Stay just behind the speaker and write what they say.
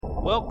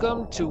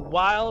Welcome to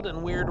Wild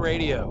and Weird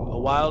Radio, a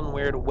Wild and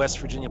Weird West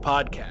Virginia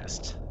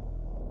podcast.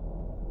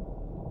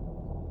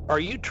 Are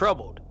you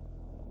troubled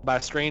by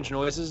strange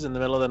noises in the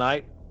middle of the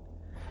night?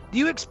 Do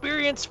you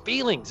experience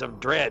feelings of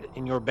dread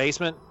in your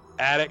basement,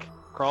 attic,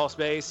 crawl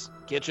space,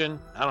 kitchen,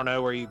 I don't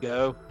know where you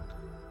go?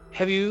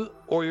 Have you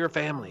or your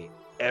family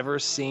ever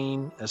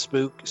seen a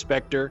spook,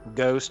 specter,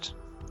 ghost,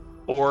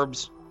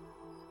 orbs?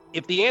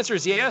 If the answer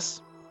is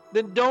yes,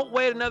 then don't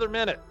wait another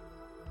minute.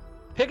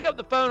 Pick up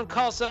the phone and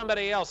call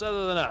somebody else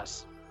other than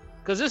us,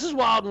 because this is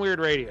Wild and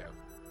Weird Radio.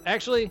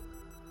 Actually,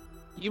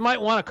 you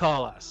might want to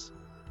call us,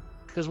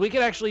 because we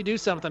could actually do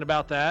something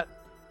about that,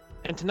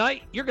 and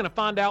tonight you're going to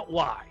find out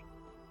why.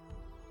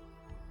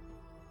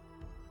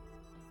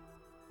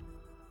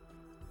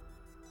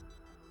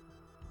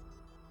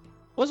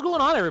 What's going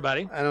on,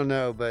 everybody? I don't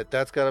know, but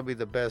that's got to be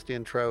the best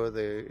intro of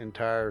the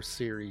entire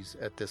series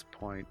at this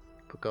point,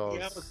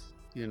 because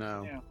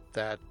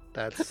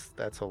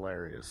that's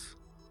hilarious.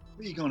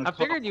 I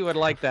figured you would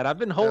like that. I've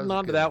been holding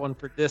on to that one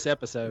for this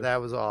episode.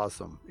 That was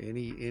awesome.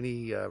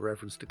 Any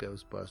reference to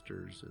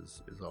Ghostbusters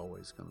is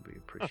always going to be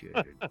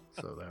appreciated.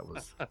 So that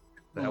was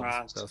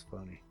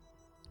funny.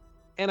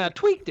 And I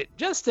tweaked it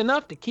just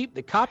enough to keep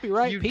the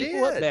copyright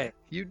people at bay.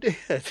 You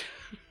did.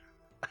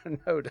 I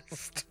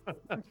noticed.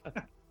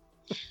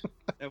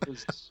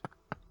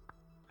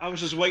 I was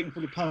just waiting for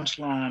the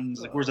punchline.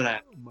 Like, where's it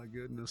at? Oh my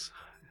goodness.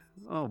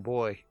 Oh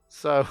boy.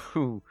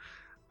 So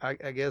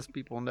I guess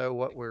people know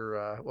what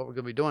we're going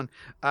to be doing.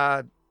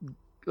 It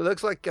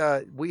looks like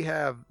we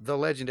have the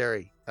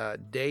legendary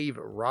Dave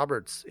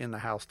Roberts in the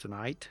house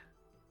tonight.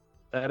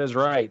 That is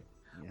right.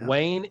 Yeah.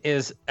 Wayne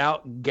is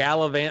out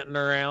gallivanting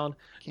around,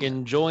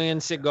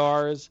 enjoying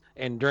cigars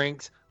and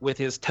drinks with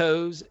his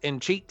toes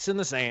and cheeks in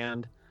the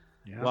sand,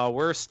 while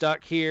we're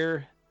stuck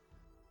here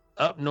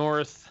up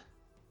north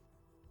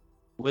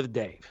with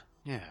Dave.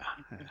 Yeah,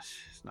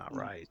 it's not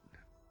right.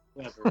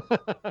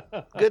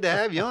 Good to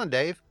have you on,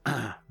 Dave.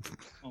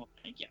 Oh,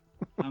 thank you.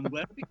 I'm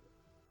glad to be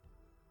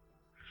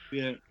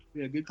here.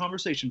 We had a good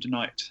conversation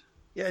tonight.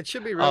 Yeah, it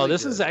should be really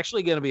this good. is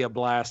actually going to be a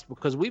blast,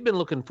 because we've been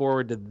looking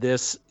forward to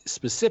this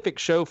specific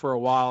show for a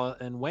while,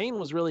 and Wayne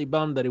was really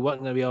bummed that he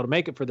wasn't going to be able to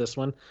make it for this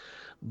one.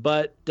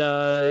 But,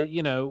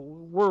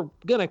 we're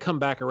going to come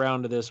back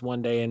around to this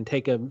one day and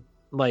take a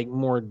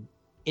more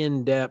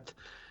in-depth,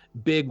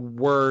 big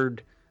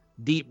word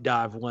deep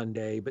dive one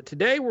day. But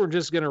today we're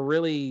just going to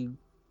really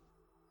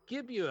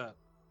give you a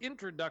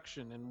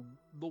introduction and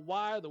the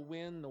why, the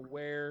when, the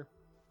where,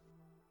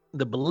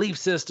 the belief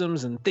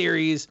systems and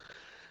theories,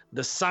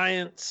 the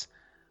science.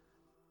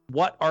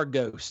 What are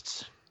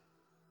ghosts?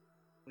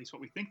 At least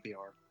what we think they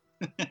are.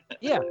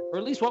 Yeah, or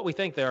at least what we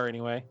think they are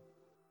anyway.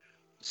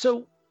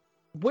 So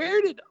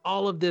where did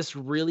all of this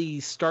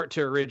really start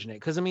to originate?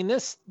 Because I mean,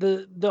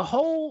 the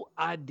whole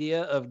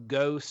idea of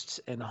ghosts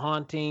and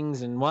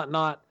hauntings and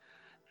whatnot,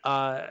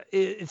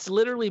 it's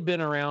literally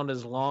been around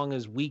as long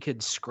as we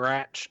could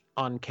scratch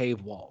on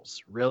cave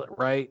walls. Really,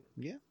 right?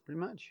 Yeah, pretty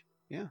much.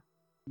 Yeah.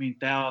 I mean,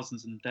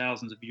 thousands and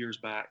thousands of years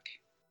back.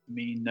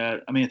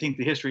 I think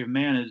the history of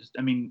man is.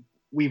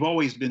 We've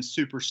always been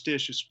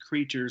superstitious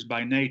creatures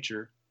by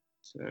nature.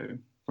 So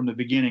from the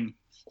beginning,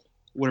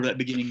 whatever that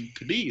beginning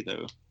could be,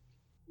 though.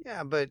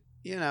 Yeah, but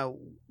you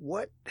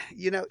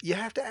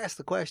have to ask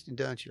the question,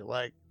 don't you?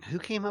 Like, who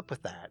came up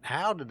with that?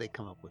 How did they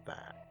come up with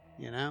that?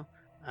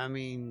 I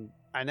mean,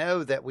 I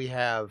know that we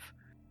have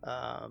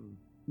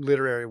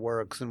literary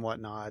works and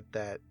whatnot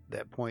that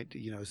point to,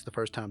 it's the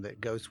first time that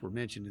ghosts were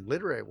mentioned in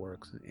literary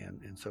works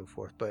and so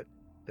forth. But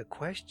the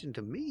question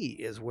to me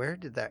is, where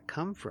did that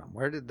come from?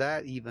 Where did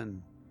that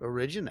even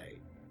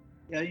originate?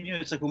 Yeah,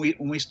 it's like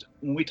when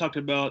we talked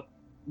about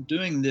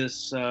doing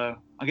this, I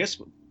guess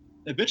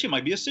eventually it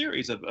might be a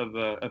series of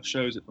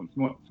shows from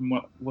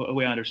what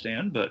way I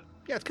understand. But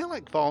yeah, it's kind of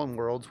like Fallen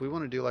Worlds. We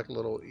want to do like a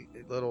little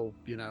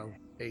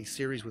a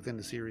series within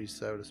the series,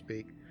 so to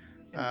speak,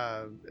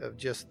 of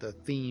just the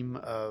theme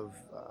of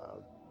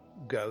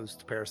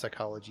ghosts,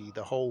 parapsychology,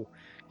 the whole,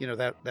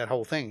 that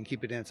whole thing, and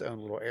keep it in its own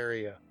little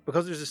area,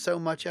 because there's just so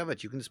much of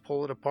it. You can just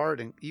pull it apart,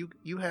 and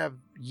you have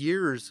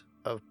years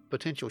of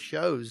potential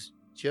shows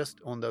just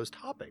on those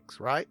topics,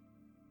 right?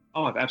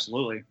 Oh,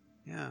 absolutely.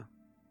 Yeah.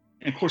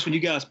 And of course, when you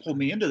guys pulled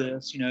me into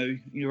this,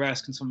 you were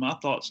asking some of my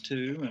thoughts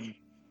too, and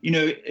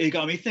it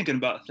got me thinking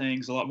about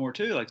things a lot more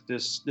too, like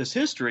this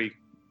history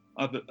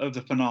of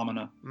the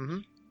phenomena,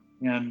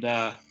 and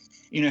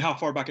how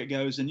far back it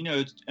goes,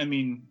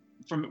 and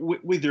from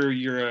whether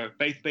you're a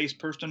faith-based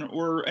person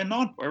or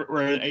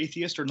an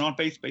atheist or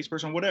non-faith-based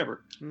person,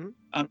 whatever,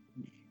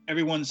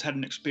 everyone's had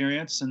an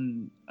experience,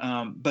 and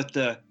but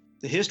the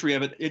history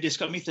of it just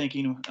got me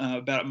thinking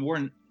about it more,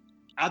 and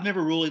I've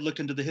never really looked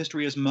into the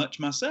history as much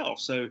myself.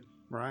 So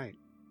right,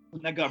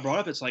 when that got brought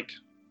up, it's like,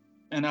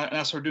 and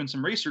I started doing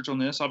some research on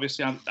this.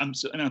 Obviously, I'm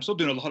still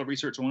doing a lot of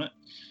research on it.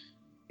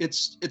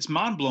 It's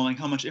mind blowing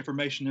how much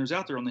information there's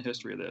out there on the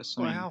history of this.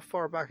 How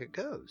far back it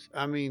goes.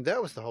 I mean,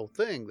 that was the whole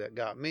thing that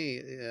got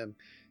me.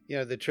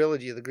 The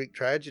trilogy of the Greek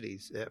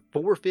tragedies,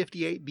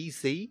 458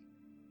 BC.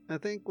 I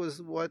think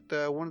was what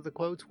one of the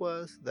quotes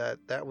was.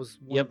 That was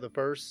one Yep. of the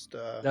first.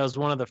 That was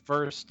one of the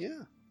first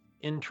Yeah.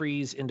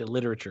 entries into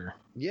literature.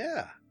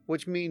 Yeah.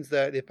 Which means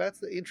that if that's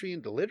the entry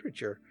into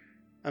literature,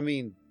 I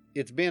mean,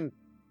 it's been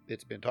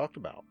talked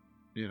about,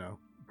 you know,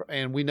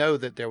 and we know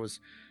that there was.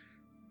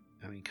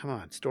 I mean, come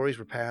on, stories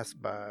were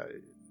passed by,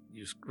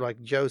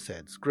 like Joe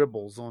said,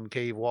 scribbles on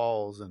cave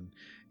walls and,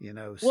 you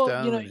know, Well,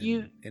 stone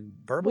you know, and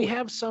verbally. We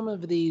have some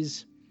of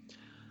these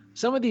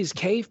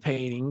cave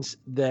paintings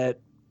that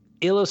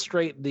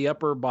illustrate the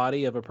upper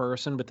body of a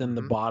person, but then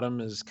the Mhm. bottom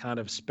is kind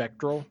of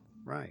spectral.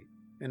 Right.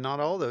 And not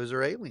all those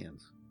are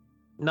aliens.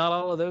 Not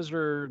all of those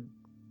are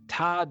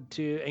tied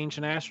to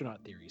ancient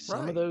astronaut theories.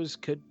 Some Right. of those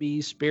could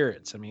be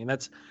spirits. I mean,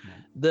 that's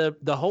the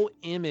whole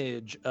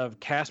image of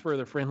Casper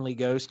the Friendly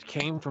Ghost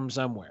came from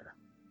somewhere.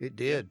 It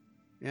did.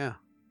 Yeah.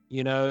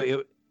 You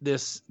know,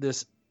 this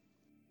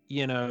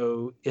you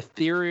know,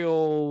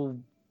 ethereal,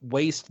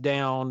 waist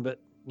down, but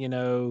you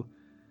know,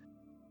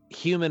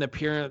 human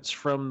appearance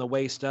from the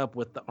waist up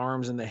with the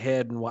arms and the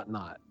head and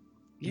whatnot.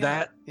 Yeah.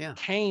 That Yeah.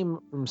 came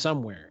from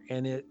somewhere,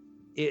 and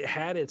it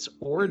had its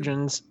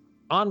origins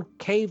on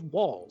cave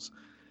walls,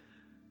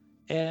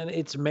 and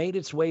it's made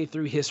its way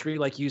through history,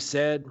 like you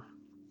said,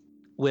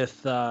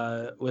 with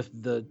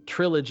the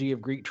trilogy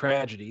of Greek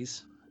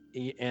tragedies,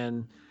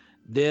 and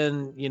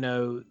then you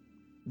know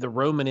the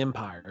Roman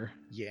Empire,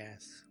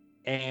 Yes.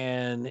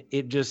 and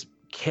it just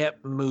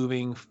kept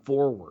moving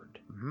forward.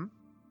 Mm-hmm.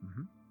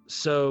 Mm-hmm.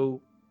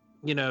 So,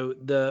 you know,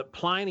 the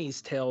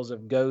Pliny's tales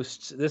of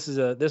ghosts. This is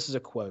a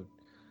quote.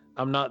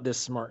 I'm not this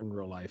smart in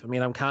real life. I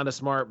mean, I'm kind of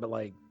smart, but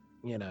like,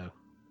 you know,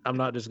 I'm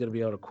not just going to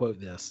be able to quote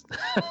this.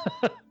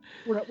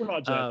 We're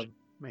not judging.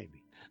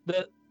 Maybe.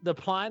 The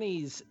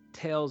Pliny's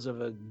tales of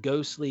a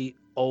ghostly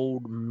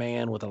old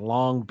man with a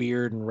long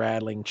beard and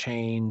rattling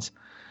chains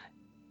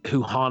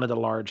who haunted a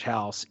large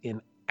house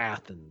in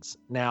Athens.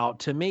 Now,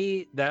 to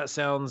me, that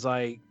sounds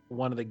like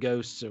one of the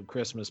ghosts of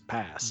Christmas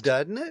past.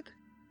 Doesn't it?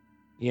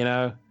 You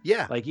know?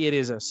 Yeah. Like it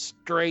is a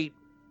straight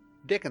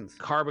Dickens.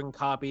 carbon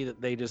copy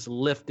that they just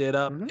lifted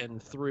up Mhm.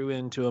 and threw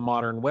into a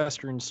modern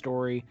Western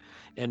story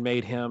and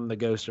made him the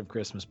ghost of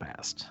Christmas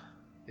past.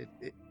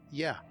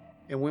 Yeah.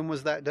 And when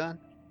was that done?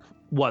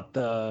 What,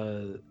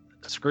 the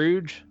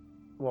Scrooge?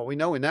 Well, we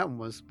know when that one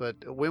was, but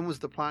when was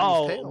the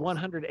Pliny's Tales?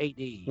 100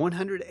 AD.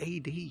 100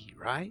 AD,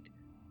 right?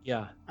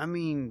 Yeah. I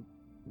mean,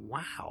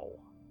 wow.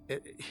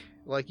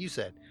 Like you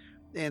said,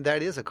 and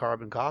that is a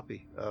carbon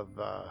copy of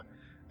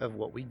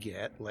what we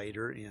get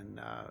later in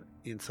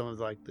some of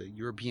like the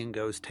European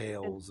ghost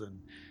tales and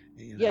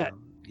you know,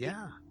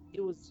 yeah.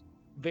 It was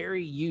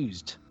very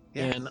used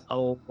Yes. in a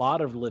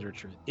lot of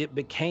literature. It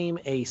became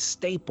a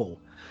staple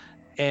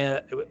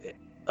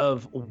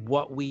of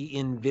what we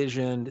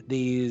envisioned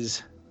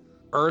these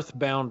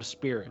earthbound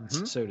spirits,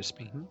 Mhm. so to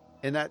speak. Mhm.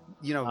 And that,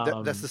 you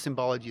know, that's the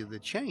symbology of the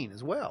chain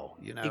as well,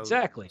 you know.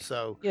 Exactly.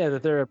 So Yeah,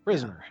 that they're a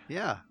prisoner.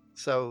 yeah.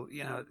 So,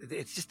 you know,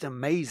 it's just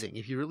amazing.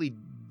 If you really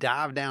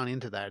dive down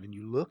into that and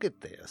you look at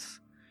this,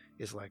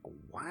 it's like,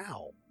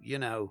 wow, you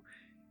know,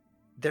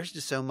 there's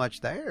just so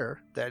much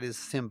there that is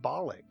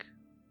symbolic.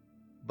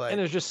 But And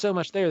there's just so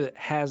much there that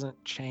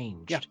hasn't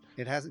changed. yeah,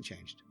 it hasn't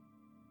changed.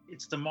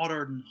 It's the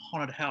modern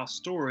haunted house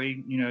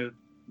story, you know,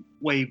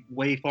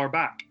 way far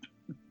back.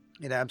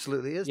 It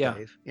absolutely is, Yeah.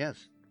 Dave.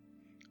 Yes.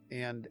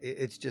 And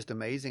it's just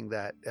amazing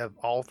that of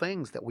all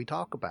things that we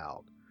talk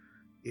about,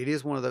 it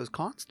is one of those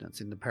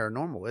constants in the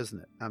paranormal, isn't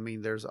it? I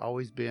mean, there's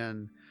always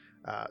been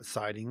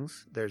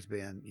sightings. There's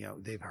been, you know,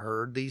 they've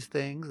heard these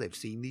things, they've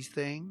seen these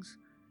things,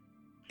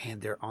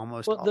 and they're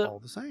almost all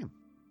the same.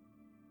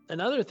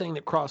 Another thing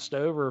that crossed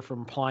over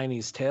from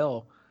Pliny's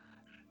tale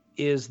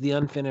is the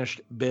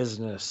unfinished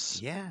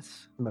business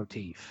Yes.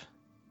 motif.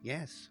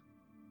 Yes.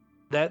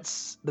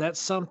 That's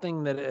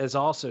something that has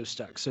also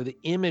stuck. So the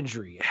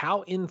imagery,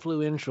 how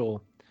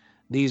influential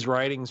these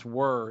writings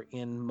were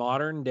in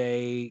modern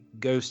day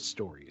ghost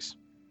stories,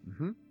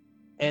 Mm-hmm.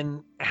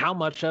 and how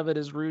much of it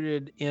is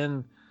rooted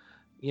in,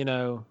 you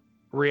know,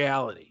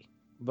 reality.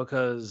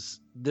 Because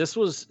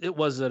it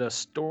was a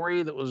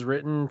story that was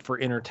written for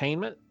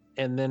entertainment,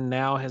 and then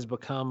now has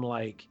become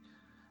like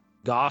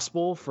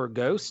gospel for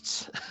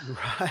ghosts.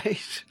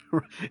 Right.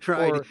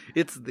 Right. Or-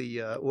 It's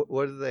the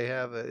what do they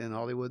have in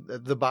Hollywood?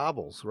 The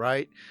Bibles,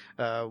 right?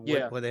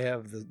 Yeah. Where they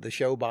have the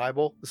show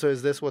Bible. So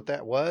is this what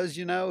that was?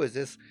 You know, is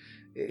this?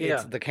 It's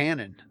Yeah. the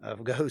canon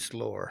of ghost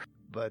lore.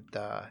 But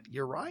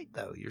you're right,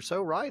 though. You're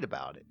so right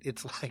about it.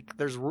 It's like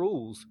there's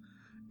rules,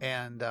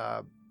 and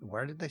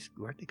where did they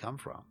come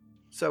from?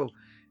 So,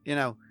 you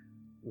know,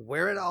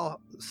 where it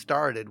all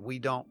started, we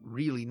don't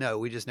really know.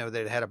 We just know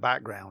that it had a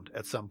background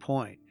at some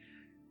point.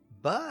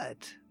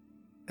 But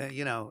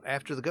you know,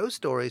 after the ghost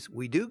stories,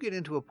 we do get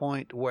into a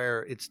point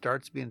where it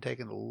starts being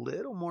taken a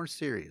little more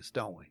serious,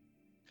 don't we?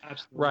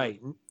 Absolutely.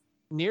 Right.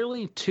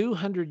 Nearly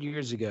 200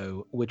 years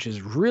ago, which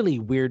is really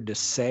weird to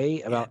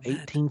say about Isn't it?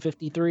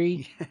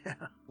 1853, Yeah.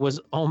 was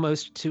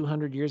almost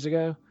 200 years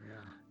ago.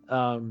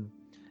 Yeah.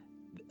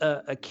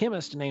 A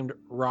chemist named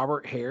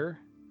Robert Hare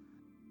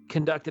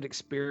conducted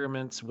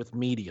experiments with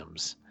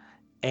mediums,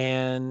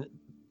 and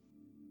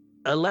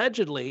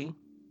Allegedly,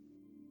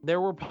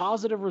 there were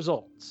positive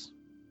results.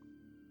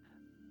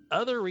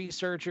 Other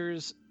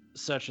researchers,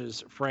 such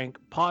as Frank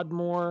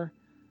Podmore,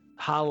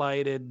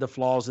 highlighted the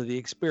flaws of the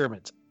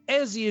experiments.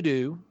 As you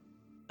do.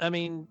 I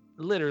mean,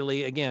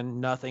 literally, again,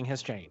 nothing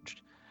has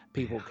changed.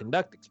 People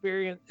conduct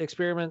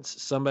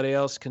experiments. Somebody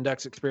else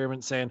conducts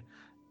experiments saying,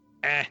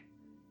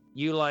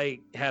 you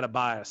had a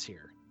bias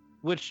here.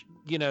 Which,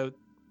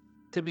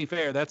 to be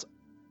fair, that's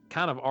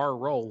kind of our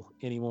role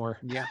anymore.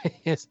 Yeah.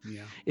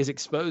 is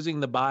exposing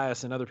the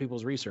bias in other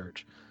people's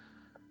research.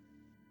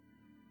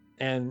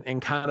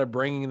 And kind of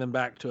bringing them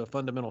back to a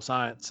fundamental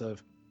science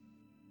of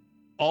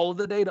all of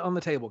the data on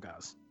the table,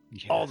 guys.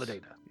 Yes. All the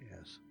data.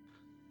 Yes.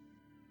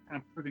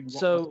 Kind of proving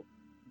So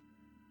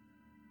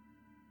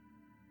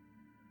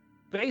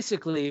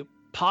basically,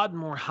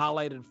 Podmore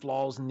highlighted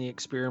flaws in the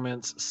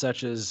experiments,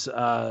 such as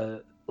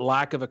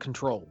lack of a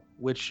control,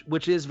 which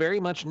is very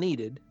much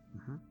needed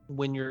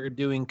when you're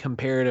doing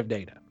comparative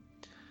data.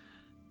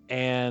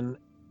 And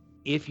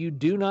if you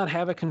do not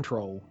have a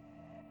control,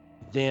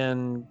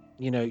 then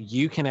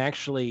you can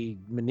actually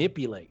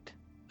manipulate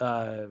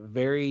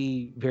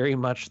very, very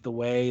much the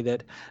way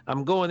that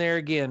I'm going there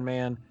again,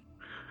 man.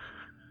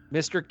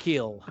 Mr.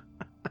 Kill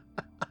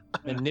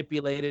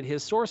manipulated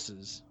his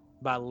sources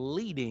by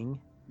leading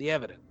the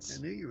evidence.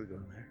 I knew you were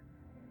going there.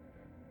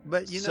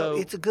 But,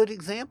 it's a good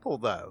example,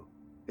 though.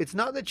 It's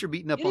not that you're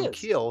beating up on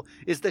Kill.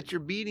 It's that you're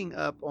beating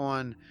up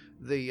on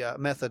the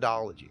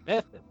methodology.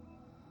 Method.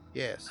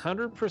 Yes.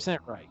 100%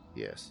 right.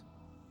 Yes.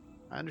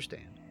 I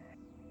understand.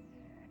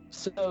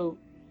 So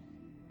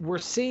we're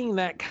seeing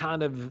that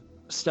kind of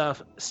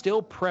stuff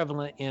still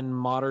prevalent in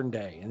modern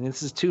day. And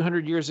this is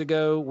 200 years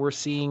ago. We're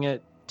seeing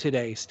it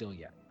today still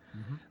yet.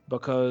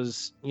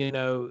 Because,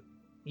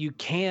 you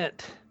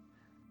can't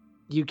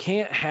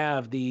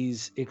have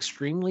these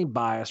extremely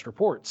biased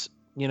reports.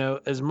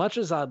 As much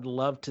as I'd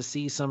love to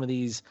see some of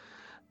these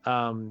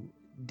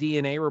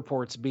DNA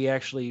reports be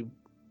actually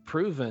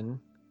proven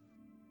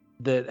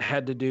that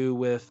had to do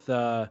with,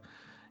 the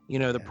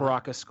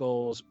Paracas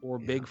skulls or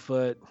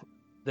Bigfoot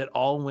that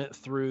all went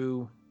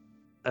through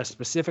a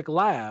specific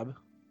lab,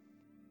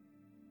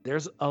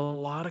 there's a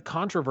lot of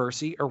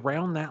controversy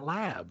around that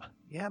lab.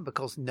 Yeah,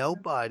 because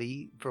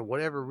nobody, for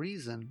whatever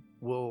reason,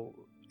 will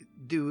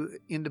do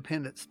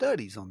independent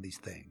studies on these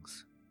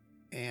things.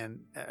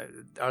 And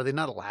are they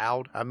not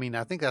allowed? I mean,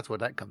 I think that's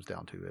what that comes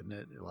down to, isn't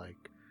it?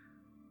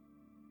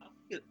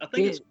 I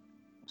think it's...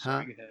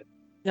 Sorry, go ahead.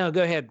 No,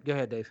 go ahead. Go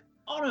ahead, Dave.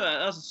 Oh, no,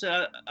 as I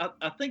said,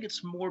 I think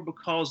it's more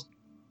because,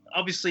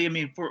 obviously, I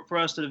mean, for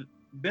us to have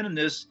been in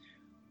this,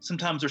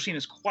 sometimes they're seen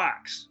as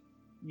quacks,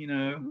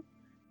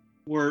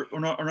 or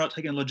not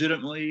taken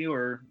legitimately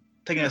or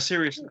taken as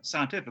serious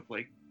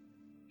scientifically.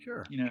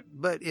 Sure.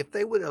 But if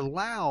they would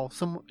allow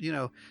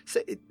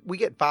say we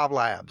get 5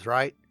 labs,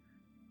 right?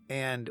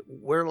 And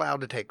we're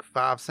allowed to take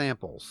 5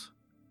 samples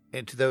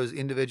into those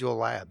individual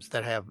labs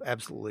that have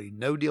absolutely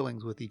no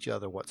dealings with each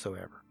other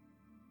whatsoever.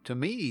 To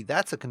me,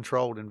 that's a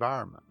controlled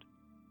environment.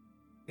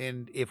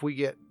 And if we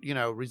get,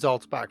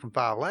 results back from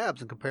 5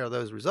 labs and compare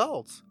those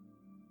results,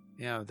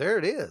 there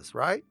it is,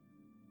 right?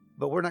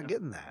 But we're not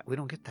getting that. We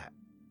don't get that.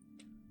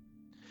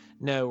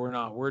 No, we're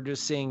not. We're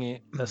just seeing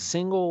a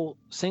single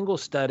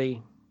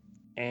study,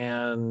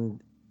 and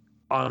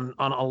on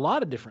a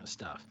lot of different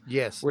stuff.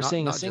 Yes, we're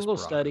seeing a single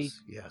study.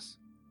 Yes,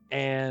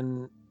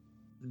 and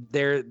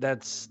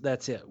that's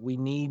it. We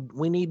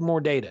need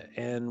more data,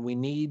 and we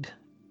need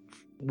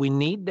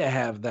to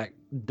have that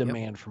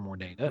demand for more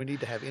data. We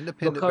need to have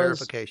independent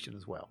verification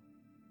as well.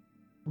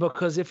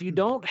 Because if you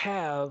don't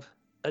have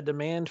a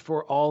demand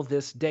for all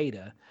this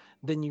data,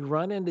 then you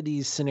run into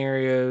these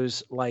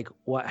scenarios like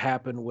what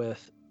happened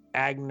with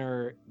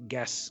Agner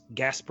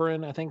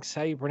Gasparin, I think is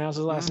how you pronounce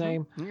his last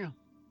name. Yeah.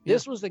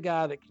 This was the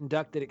guy that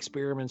conducted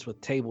experiments with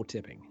table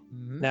tipping.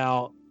 Mm-hmm.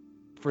 Now,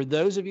 for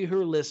those of you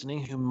who are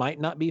listening who might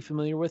not be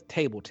familiar with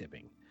table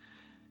tipping,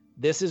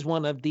 this is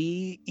one of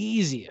the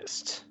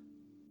easiest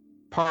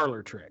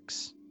parlor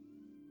tricks.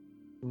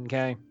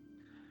 Okay?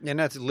 And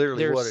that's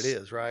literally what it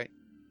is, right?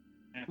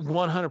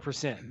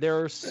 100%.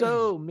 There are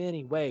so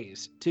many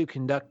ways to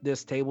conduct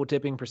this table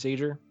tipping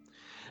procedure.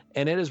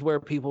 And it is where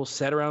people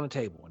sit around a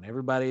table and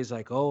everybody's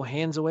like, oh,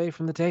 hands away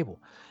from the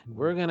table.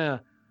 We're going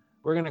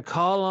to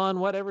call on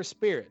whatever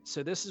spirit.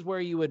 So this is where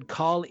you would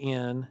call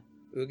in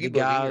the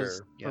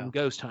guys from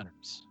Ghost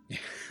Hunters.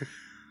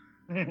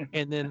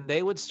 And then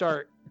they would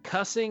start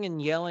cussing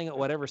and yelling at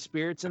whatever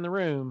spirit's in the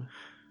room,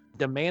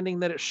 demanding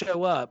that it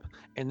show up.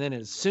 And then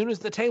as soon as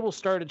the table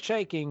started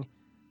shaking,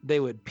 they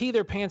would pee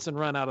their pants and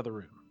run out of the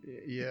room.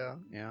 Yeah.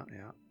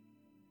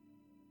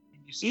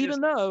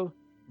 Even though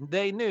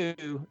they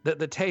knew that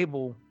the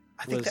table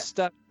was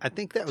stuck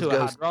to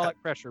a hydraulic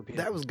pressure pin.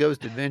 That was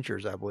Ghost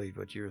Adventures, I believe,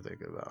 what you were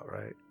thinking about,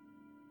 right?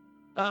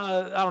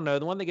 I don't know.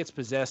 The one that gets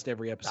possessed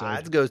every episode.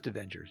 It's Ghost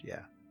Adventures,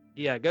 yeah.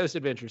 Yeah, Ghost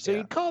Adventures. So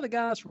you'd call the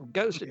guys from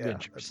Ghost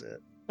Adventures.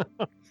 That's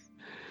it.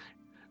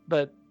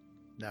 But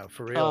no,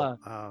 for real.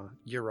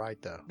 You're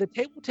right, though. The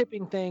table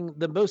tipping thing,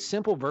 the most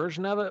simple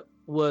version of it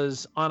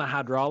was on a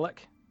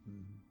hydraulic.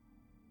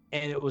 Mm-hmm.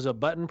 and it was a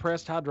button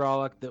pressed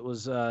hydraulic that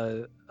was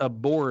a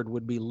board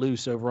would be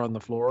loose over on the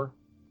floor,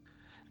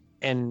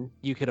 and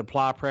you could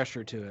apply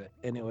pressure to it,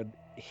 and it would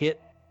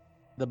hit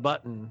the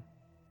button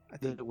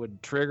that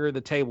would trigger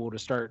the table to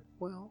start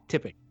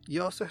tipping.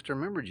 You also have to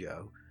remember,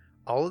 Joe,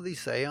 all of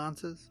these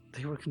seances,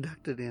 they were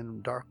conducted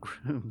in dark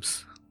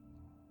rooms.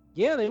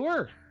 Yeah, they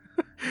were.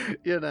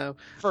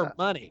 For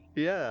money.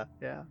 Yeah.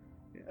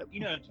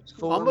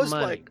 For almost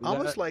money.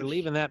 like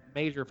leaving that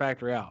major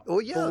factor out. Oh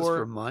yeah, it was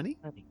for money.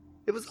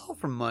 It was all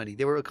for money.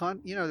 They were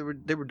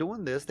they were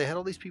doing this. They had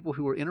all these people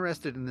who were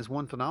interested in this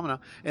one phenomena,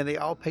 and they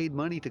all paid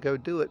money to go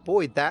do it.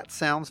 Boy, that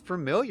sounds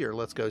familiar.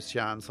 Let's go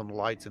shine some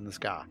lights in the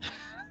sky.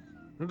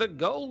 The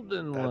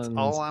golden ones. That's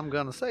all I'm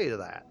going to say to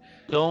that.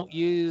 Don't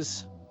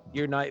use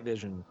your night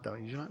vision.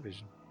 Don't use your night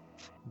vision.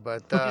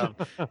 But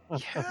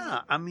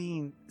yeah, I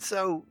mean,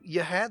 so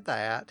you had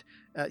that.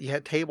 You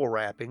had table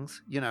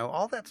wrappings.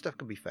 All that stuff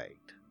can be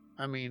faked.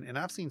 I mean, and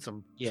I've seen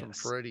some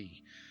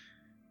pretty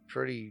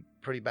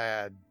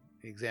bad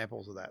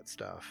examples of that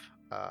stuff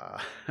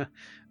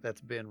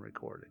that's been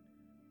recorded.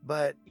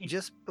 But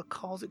just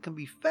because it can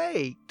be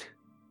faked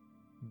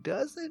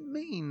doesn't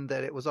mean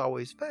that it was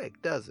always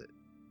fake, does it?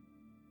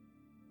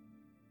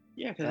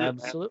 Yeah,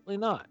 absolutely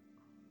not.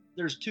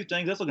 There's two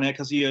things I was looking at,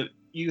 because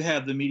you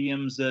have the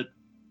mediums that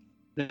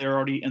they're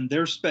already in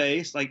their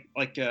space, like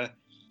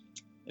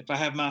if I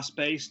have my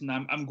space and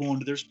I'm going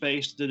to their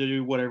space to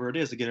do whatever it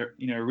is, to get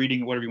a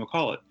reading or whatever you want to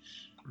call it,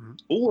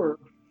 or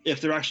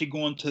if they're actually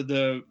going to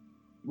the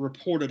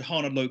reported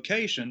haunted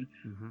location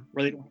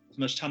where they don't have as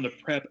much time to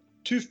prep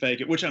to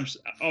fake it, which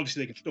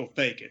obviously they can still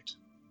fake it.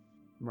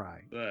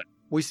 Right. But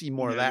we see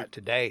more of that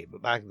today,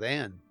 but back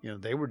then,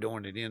 they were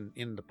doing it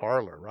in the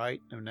parlor,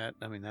 right?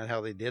 That's how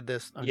they did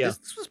this.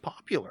 This was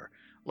popular.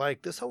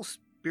 Like, this whole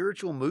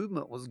spiritual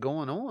movement was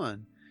going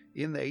on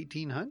in the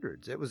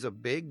 1800s. It was a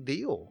big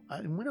deal.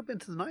 It went up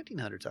into the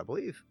 1900s, I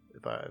believe,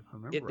 if I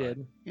remember right. It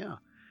did. Yeah.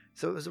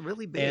 So it was a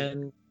really big.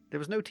 And there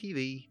was no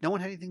TV. No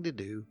one had anything to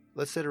do.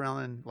 Let's sit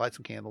around and light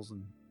some candles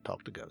and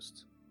talk to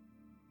ghosts.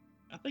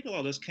 I think a lot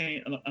of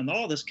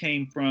this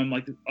came from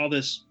like all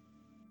this.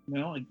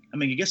 I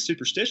guess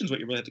superstition is what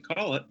you really have to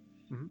call it.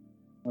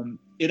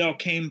 It all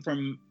came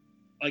from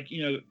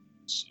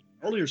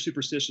earlier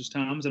superstitious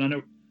times, and I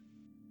know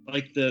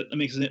in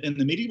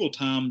the medieval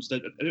times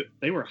that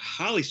they were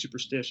highly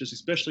superstitious,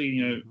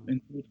 especially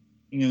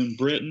in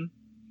Britain.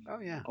 Oh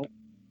yeah.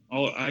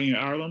 All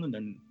Ireland and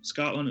then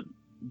Scotland,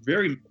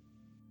 very.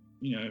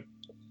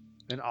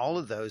 And all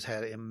of those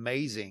had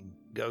amazing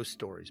ghost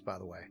stories, by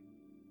the way.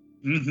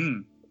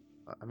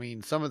 I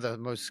mean, some of the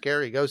most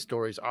scary ghost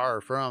stories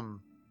are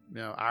from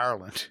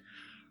Ireland.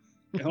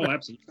 Oh,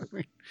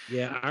 absolutely.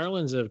 Yeah,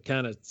 Ireland's a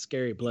kind of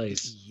scary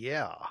place.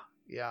 Yeah.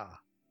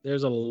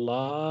 There's a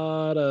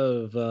lot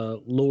of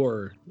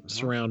lore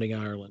surrounding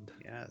Ireland.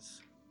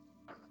 Yes.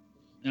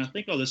 And I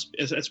think all this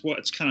that's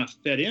what's kind of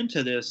fed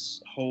into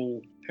this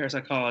whole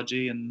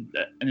parapsychology and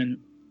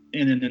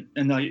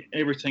like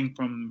everything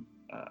from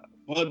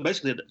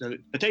basically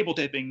the table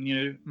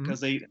tipping, because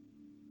they.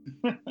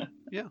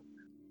 Yeah.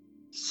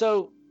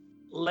 So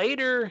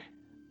later,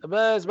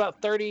 it's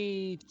about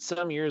 30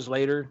 some years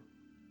later,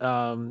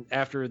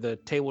 after the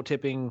table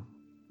tipping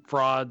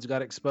frauds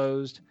got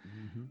exposed,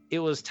 it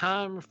was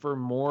time for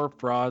more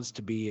frauds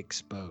to be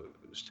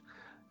exposed.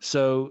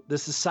 So the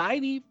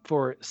Society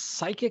for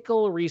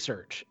Psychical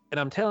Research, and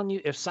I'm telling you,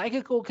 if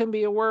psychical can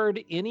be a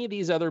word, any of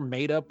these other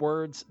made up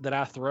words that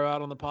I throw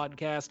out on the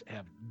podcast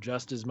have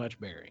just as much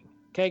bearing.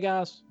 Okay,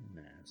 guys?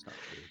 Nah, it's not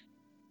true.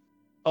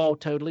 Oh,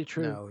 totally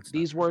true. No, it's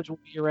These not words will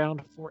be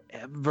around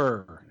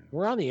forever. Yeah.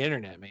 We're on the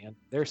internet, man.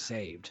 They're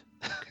saved.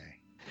 Okay.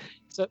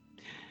 So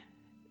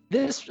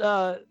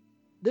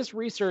this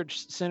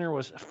research center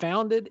was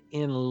founded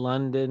in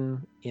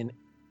London in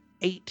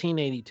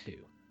 1882.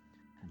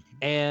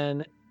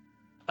 And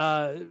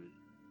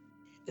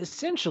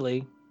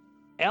essentially,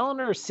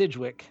 Eleanor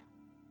Sidgwick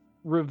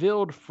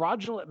revealed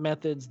fraudulent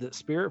methods that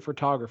spirit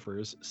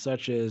photographers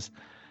such as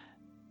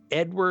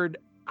Edward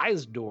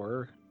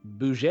Isidore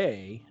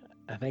Bouget,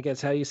 I think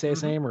that's how you say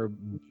his name, or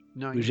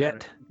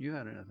Bouget. You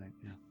had it, I think.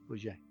 Yeah,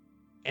 Bouget.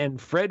 And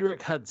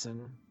Frederick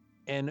Hudson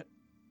and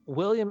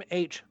William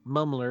H.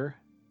 Mumler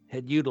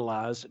had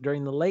utilized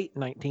during the late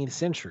 19th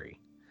century,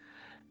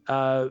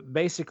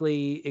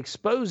 basically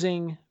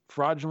exposing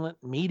fraudulent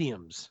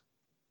mediums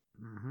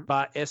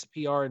by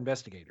SPR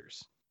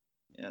investigators.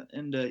 Yeah,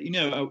 and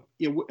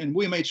and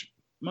William H.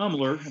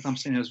 Mumler, if I'm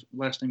saying his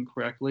last name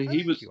correctly,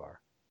 You are.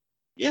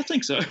 Yeah, I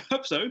think so. I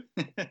hope so.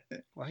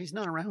 Well, he's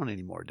not around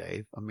anymore,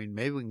 Dave. I mean,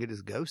 maybe we can get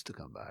his ghost to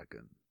come back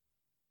and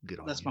get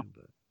on him.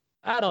 But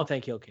I don't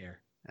think he'll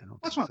care. I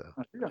don't think so.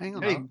 Hang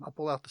on, I'll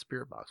pull out the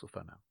spirit box. We'll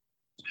find out.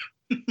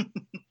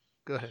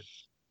 Go ahead.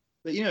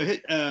 But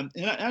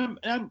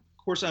of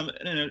course,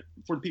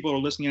 for the people who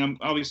are listening, I'm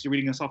obviously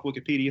reading this off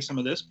Wikipedia, some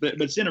of this, but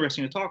it's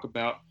interesting to talk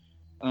about,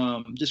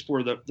 just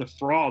for the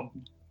fraud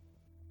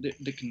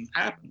that can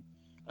happen.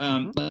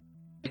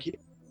 Like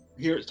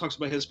here it talks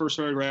about his first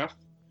photograph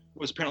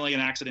was apparently an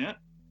accident.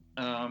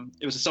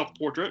 It was a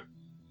self-portrait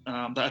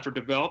that after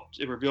developed,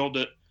 it revealed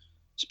that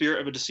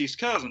spirit of a deceased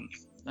cousin.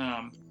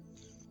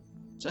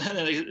 So, and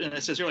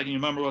it says here, like, you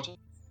remember what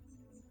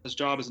his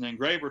job as an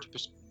engraver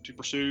to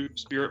pursue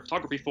spirit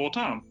photography full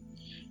time.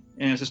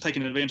 And it's just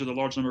taking advantage of the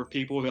large number of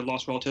people who had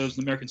lost relatives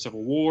in the American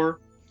Civil War.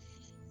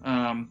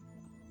 And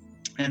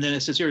then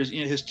it says here,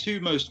 his two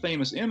most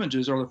famous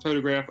images are the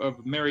photograph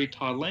of Mary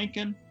Todd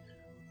Lincoln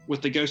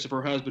with the ghost of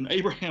her husband,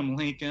 Abraham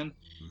Lincoln,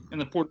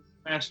 and the portrait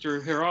of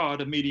Master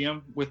Herod, a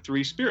medium with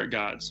 3 spirit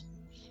guides.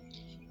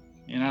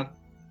 And I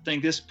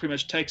think this pretty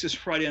much takes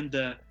us right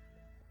into,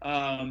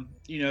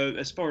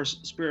 as far as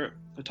spirit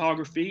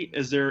photography,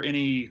 is there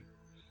any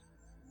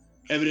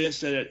evidence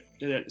that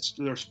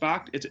there's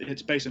fact?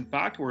 It's based in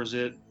fact, or is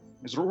it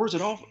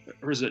all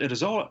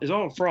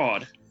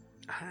fraud?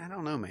 I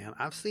don't know, man.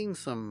 I've seen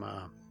some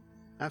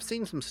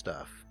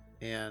stuff,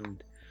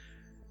 and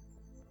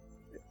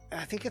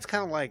I think it's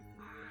kind of like,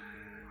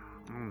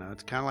 I don't know,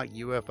 it's kind of like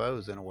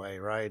UFOs in a way,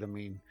 right? I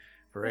mean,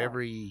 for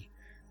every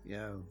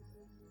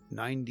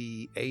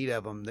 98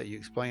 of them that you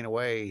explain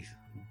away,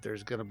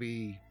 there's going to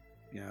be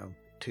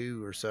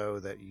 2 or so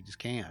that you just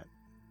can't.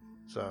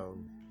 So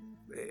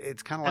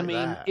it's kind of like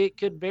that. It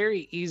could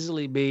very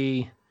easily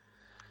be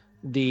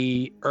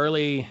the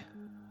early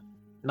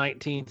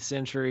 19th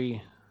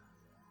century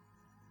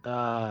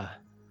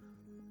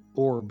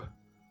orb.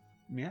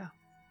 Yeah.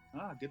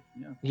 Good.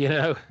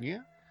 Yeah.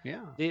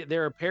 Yeah.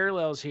 There are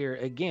parallels here.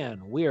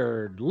 Again, we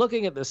are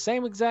looking at the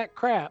same exact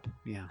crap.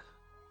 Yeah.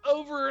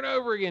 Over and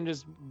over again,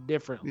 just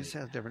differently. It just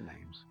has different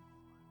names.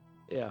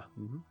 Yeah.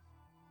 Mm-hmm.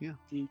 Yeah.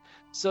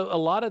 So a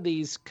lot of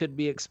these could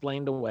be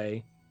explained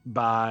away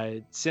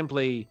by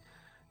simply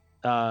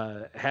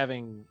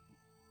having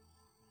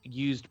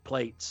used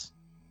plates,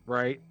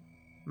 right?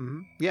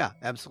 Mm-hmm. Yeah,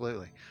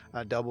 absolutely.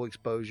 Double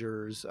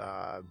exposures,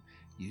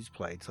 used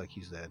plates, like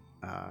you said,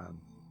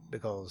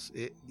 because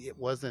it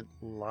wasn't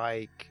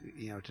like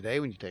today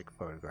when you take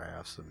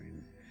photographs. I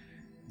mean,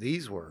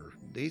 these were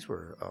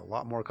a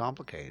lot more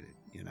complicated,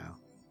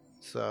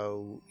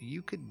 So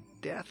you could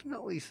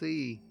definitely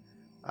see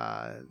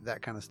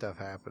that kind of stuff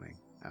happening.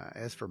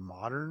 As for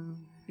modern,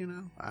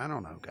 I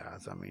don't know,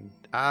 guys. I mean,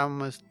 I'm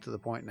almost to the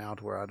point now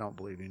to where I don't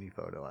believe any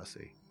photo I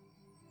see.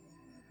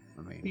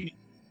 I mean,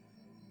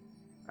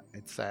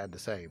 it's sad to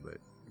say, but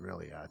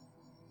really,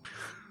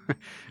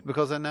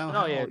 because I know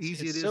how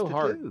easy it is so to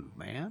hard. do,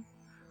 man.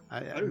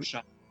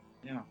 Photoshop.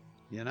 Yeah.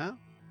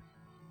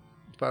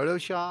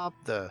 Photoshop,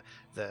 the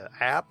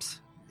apps,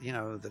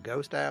 the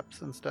ghost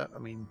apps and stuff. I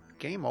mean,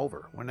 game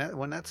over.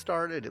 When that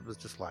started, it was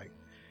just like,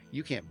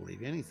 you can't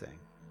believe anything.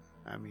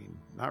 I mean,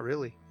 not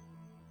really.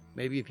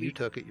 Maybe if you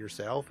took it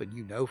yourself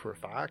and for a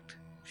fact,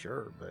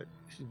 sure, but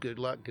good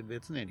luck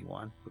convincing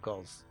anyone,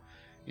 because,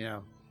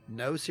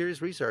 no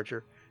serious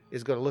researcher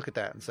is going to look at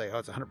that and say, oh,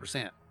 it's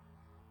 100%.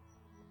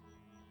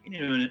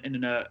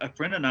 And a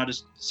friend and I,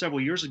 just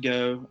several years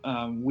ago,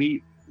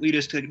 we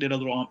just did a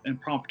little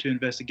impromptu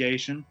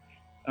investigation.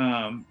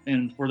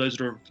 And for those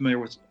that are familiar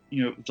with,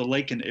 the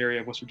Lakeland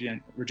area of West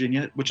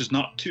Virginia, which is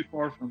not too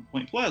far from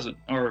Point Pleasant,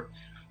 or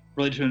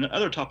related to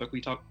another topic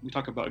we talk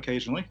about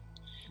occasionally.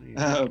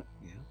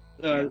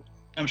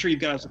 I'm sure you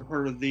guys have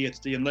heard of it's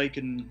the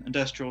Lakeland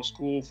Industrial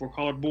School for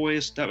Colored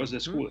Boys. That was a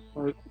school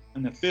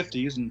in the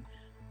 50s, and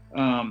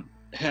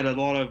had a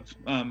lot of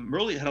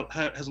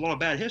has a lot of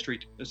bad history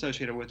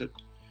associated with it.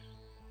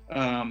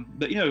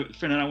 But a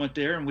friend and I went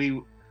there, and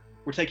we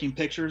were taking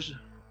pictures,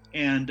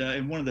 and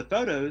in one of the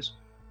photos,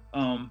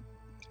 I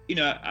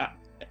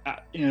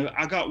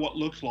got what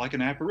looked like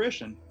an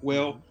apparition.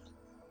 Well,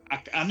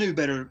 I knew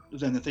better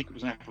than to think it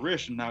was an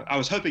apparition. I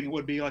was hoping it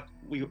would be like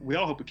we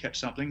all hope we catch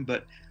something,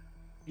 but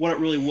what it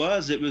really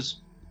was, it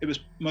was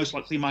most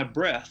likely my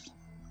breath.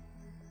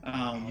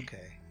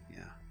 Okay.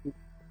 Yeah.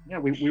 Yeah,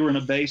 we were in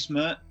a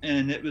basement,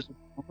 and it was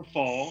a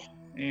fall,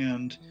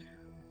 and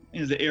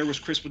the air was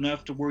crisp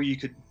enough to where you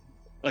could,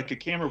 like, a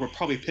camera would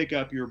probably pick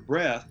up your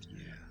breath.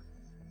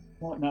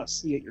 Yeah. Might not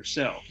see it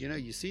yourself.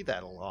 You see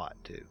that a lot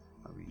too.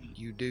 I mean,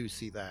 you do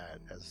see that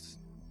as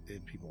in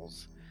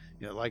people's,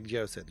 like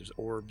Joe said, there's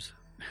orbs,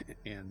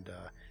 and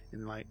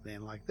like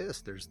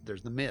this, there's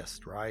the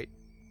mist, right?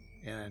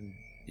 And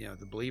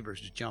the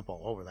believers just jump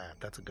all over that.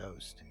 That's a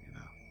ghost,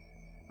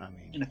 I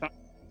mean, and if I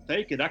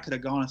fake it, I could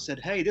have gone and said,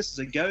 "Hey, this is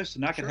a ghost,"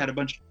 and I could have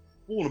had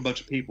fooled a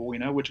bunch of people,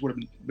 which would have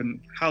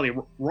been highly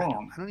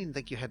wrong. I don't even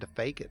think you had to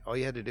fake it. All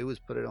you had to do was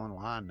put it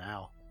online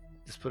now.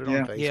 Just put it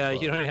on Facebook. Yeah,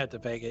 you don't have to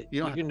fake it.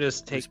 You can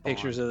just take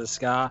pictures of the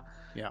sky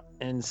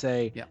and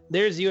say,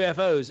 there's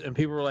UFOs. And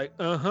people were like,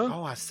 uh-huh.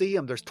 Oh, I see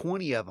them. There's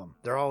 20 of them.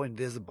 They're all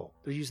invisible.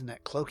 They're using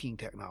that cloaking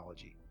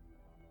technology.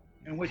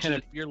 And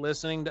if you're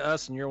listening to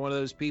us and you're one of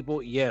those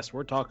people, yes,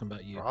 we're talking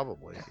about you.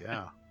 Probably,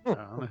 yeah. I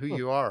don't know who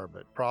you are,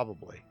 but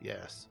probably,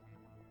 yes.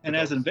 And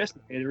as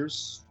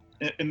investigators,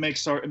 it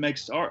makes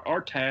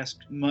our task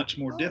much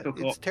more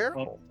difficult. It's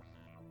terrible.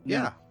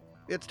 Yeah.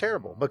 It's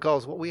terrible,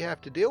 because what we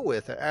have to deal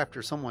with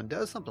after someone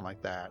does something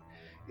like that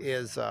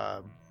is,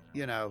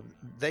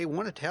 they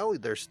want to tell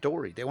their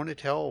story. They want to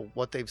tell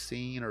what they've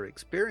seen or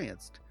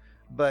experienced,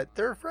 but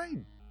they're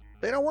afraid.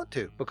 They don't want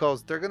to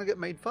because they're going to get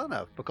made fun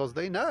of because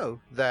they know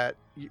that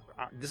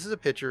this is a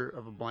picture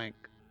of a blank,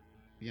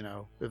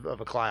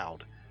 of a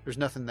cloud. There's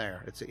nothing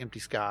there. It's an empty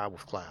sky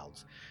with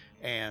clouds.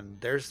 And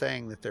they're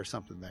saying that there's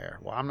something there.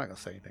 Well, I'm not going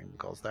to say anything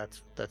because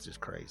that's just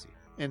crazy.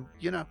 And,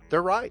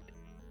 they're right.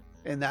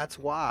 And that's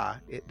why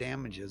it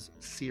damages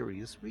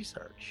serious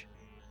research.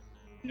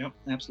 Yep,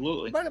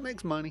 absolutely. But it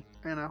makes money,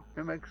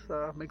 It makes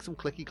some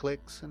clicky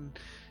clicks and,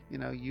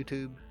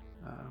 YouTube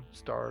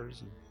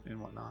stars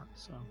and whatnot.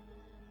 So,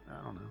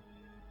 I don't know.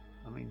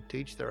 I mean, to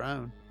each their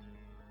own.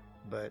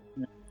 But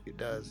it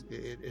does.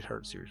 It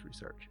hurts serious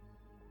research.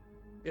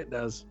 It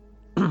does.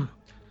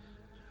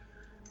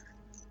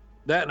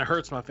 That and it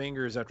hurts my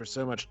fingers after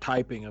so much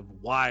typing of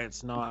why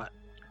it's not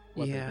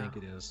what they think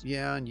it is.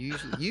 Yeah, and you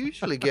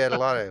usually get a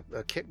lot of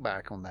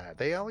kickback on that.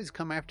 They always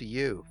come after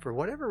you for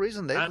whatever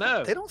reason. They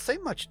don't say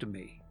much to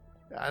me.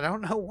 I don't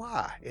know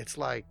why. It's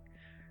like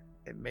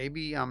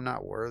maybe I'm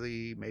not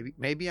worthy.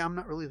 Maybe I'm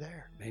not really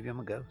there. Maybe I'm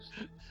a ghost.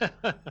 I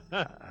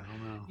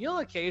don't know. You'll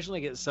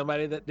occasionally get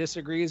somebody that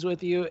disagrees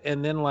with you,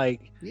 and then and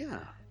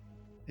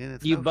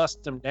it's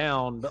bust them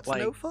down. But it's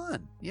no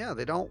fun. Yeah,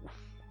 they don't.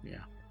 Yeah.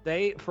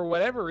 They, for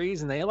whatever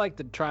reason, they like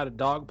to try to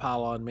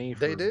dogpile on me.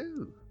 They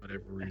do.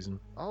 Whatever reason.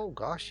 Oh,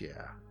 gosh,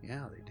 yeah.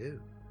 Yeah, they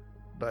do.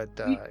 But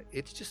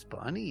it's just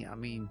funny. I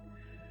mean,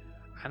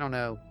 I don't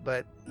know.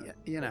 But,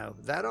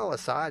 that all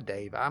aside,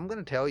 Dave, I'm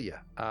going to tell you,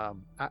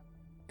 to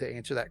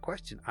answer that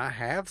question, I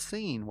have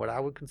seen what I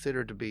would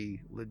consider to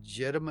be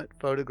legitimate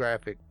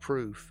photographic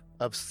proof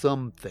of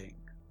something.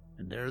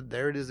 And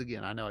there it is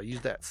again. I know I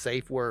use that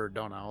safe word,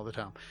 don't I, all the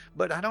time.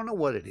 But I don't know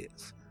what it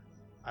is.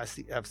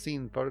 I've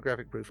seen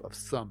photographic proof of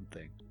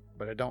something,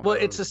 but I don't know. Well,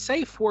 it's a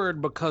safe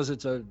word because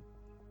it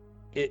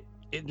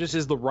just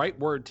is the right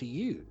word to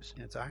use.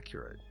 It's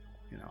accurate.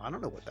 I don't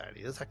know what that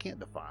is. I can't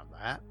define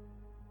that.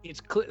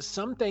 It's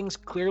some things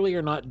clearly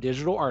are not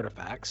digital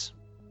artifacts.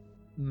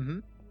 Mm-hmm.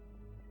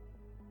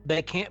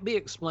 They can't be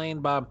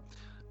explained by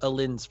a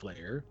lens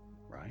flare.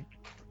 Right.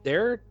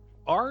 There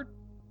are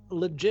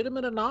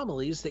legitimate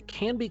anomalies that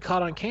can be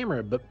caught on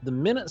camera, but the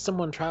minute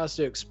someone tries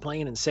to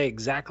explain and say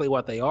exactly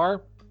what they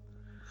are,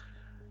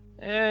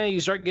 you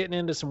start getting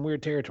into some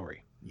weird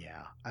territory.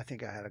 Yeah, I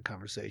think I had a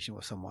conversation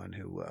with someone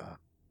who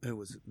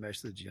was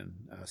messaging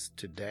us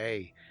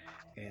today,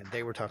 and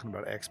they were talking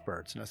about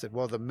experts. And I said,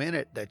 well, the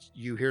minute that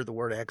you hear the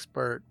word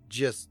expert,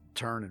 just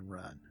turn and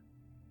run.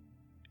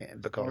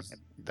 And because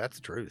that's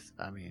the truth.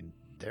 I mean,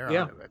 there are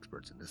no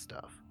experts in this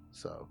stuff.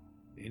 So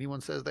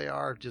anyone says they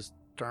are, just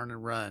turn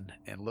and run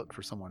and look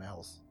for someone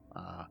else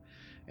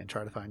and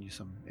try to find you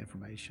some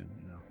information,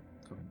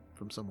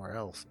 from somewhere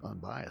else,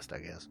 unbiased, I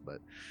guess.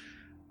 But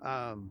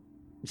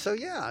so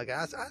yeah,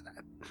 guys, I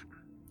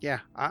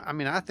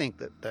think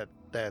that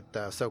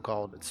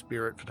so-called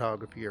spirit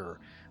photography or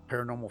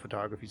paranormal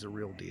photography is a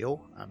real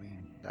deal. I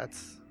mean,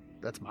 that's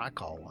my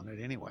call on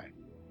it anyway.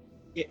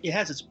 It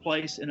has its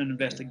place in an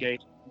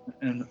investigation,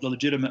 and a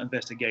legitimate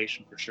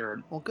investigation for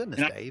sure. Well,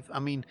 goodness, Dave. I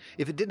mean,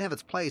 if it didn't have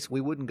its place, we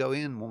wouldn't go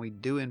in when we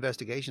do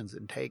investigations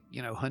and take,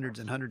 hundreds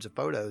and hundreds of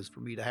photos for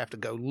me to have to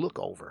go look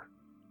over.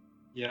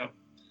 Yeah.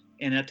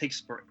 And that takes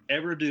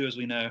forever to do, as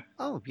we know.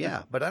 Oh,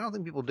 yeah. But I don't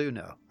think people do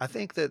know. I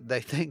think that they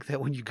think that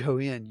when you go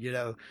in,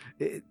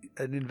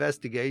 an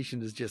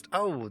investigation is just,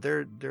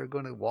 they're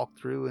going to walk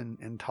through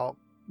and talk,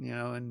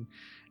 and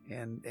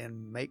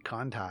make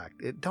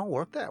contact. It don't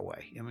work that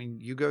way. I mean,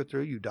 you go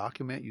through, you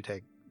document, you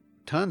take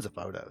tons of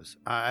photos.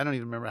 I don't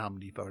even remember how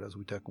many photos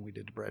we took when we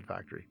did the Bread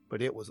Factory,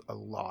 but it was a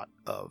lot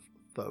of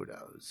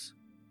photos.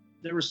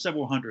 There were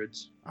several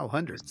hundreds. Oh,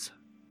 hundreds.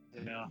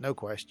 Yeah. No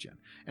question.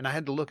 And I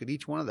had to look at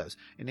each one of those.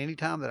 And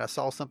anytime that I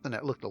saw something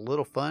that looked a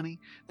little funny,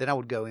 then I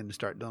would go in and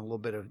start doing a little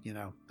bit of,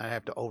 I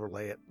have to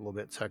overlay it a little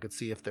bit so I could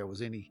see if there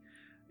was any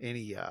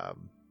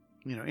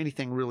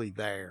anything really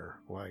there.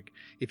 Like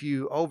if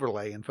you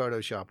overlay in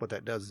Photoshop, what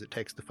that does is it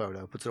takes the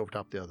photo, puts it over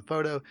top of the other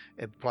photo,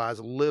 it applies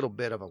a little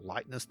bit of a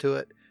lightness to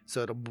it,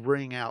 so it'll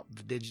bring out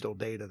the digital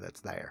data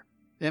that's there.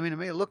 I mean, it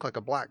may look like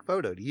a black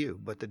photo to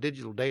you, but the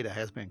digital data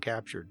has been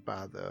captured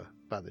by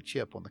the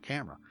chip on the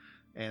camera.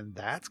 And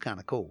that's kind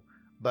of cool.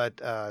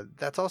 But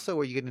that's also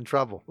where you get in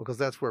trouble because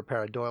that's where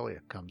pareidolia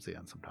comes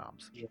in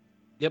sometimes.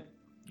 Yep.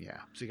 Yeah.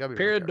 So you got to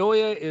be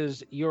pareidolia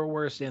is your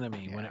worst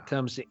enemy when it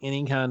comes to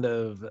any kind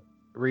of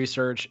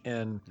research.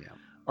 And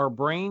our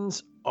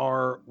brains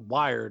are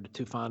wired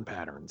to find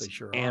patterns. They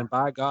sure are. And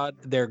by God,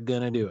 they're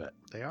going to do it.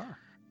 They are.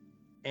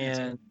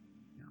 And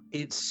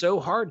it's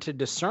so hard to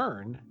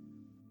discern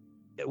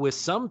with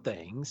some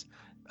things.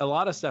 A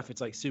lot of stuff,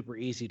 it's like super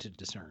easy to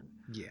discern.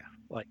 Yeah.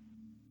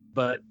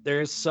 But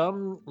there's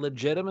some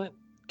legitimate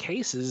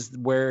cases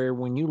where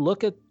when you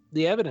look at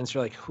the evidence,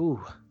 you're like,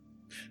 whew,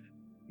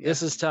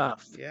 this is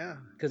tough. Yeah.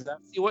 Because I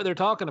see what they're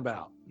talking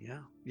about. Yeah.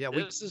 Yeah.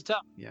 This is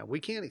tough. Yeah. We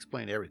can't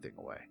explain everything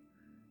away.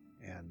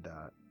 And,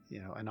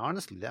 and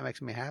honestly, that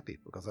makes me happy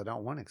because I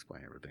don't want to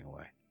explain everything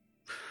away.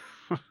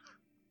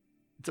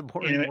 It's a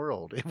boring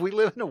world. If we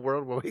live in a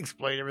world where we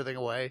explain everything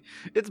away,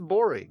 it's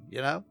boring,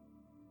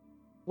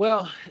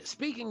 Well,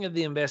 speaking of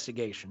the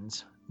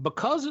investigations,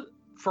 because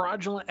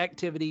fraudulent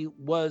activity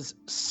was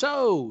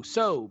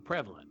so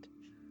prevalent,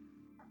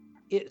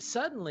 it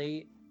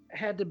suddenly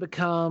had to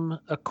become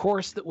a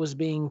course that was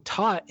being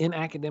taught in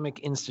academic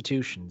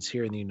institutions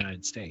here in the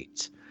United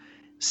States.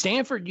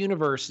 Stanford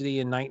University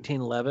in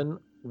 1911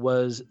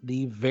 was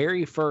the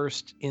very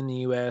first in the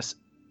U.S.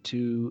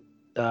 to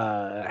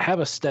have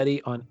a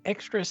study on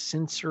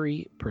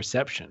extrasensory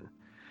perception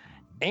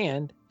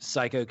and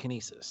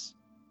psychokinesis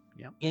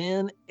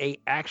in a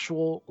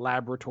actual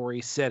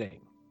laboratory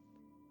setting.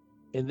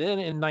 And then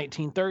in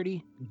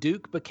 1930,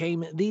 Duke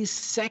became the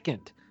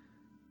second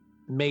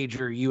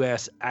major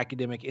U.S.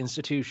 academic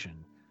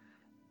institution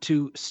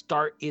to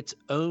start its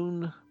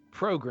own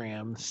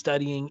program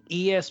studying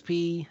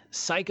ESP,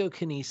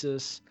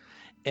 psychokinesis,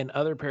 and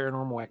other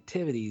paranormal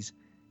activities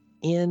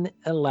in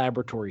a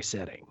laboratory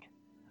setting.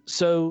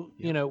 So,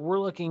 we're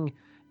looking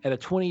at a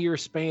 20-year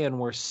span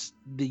where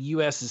the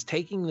U.S. is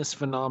taking this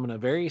phenomena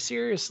very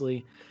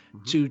seriously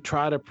to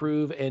try to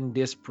prove and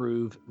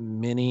disprove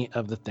many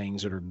of the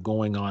things that are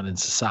going on in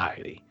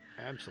society.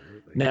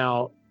 Absolutely.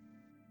 Now,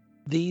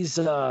 these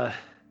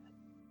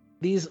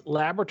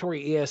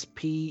laboratory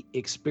ESP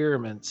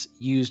experiments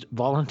used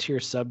volunteer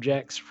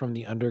subjects from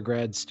the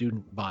undergrad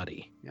student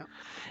body. Yeah.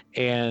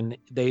 And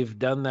they've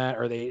done that,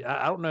 or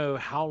I don't know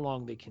how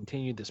long they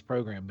continued this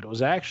program, but it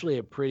was actually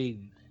a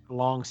pretty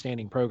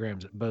long-standing program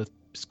at both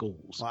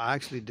schools. Well, I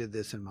actually did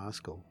this in my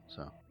school.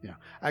 So,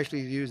 I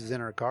actually used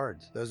Zener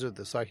cards. Those are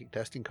the psychic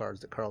testing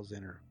cards that Carl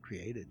Zener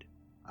created.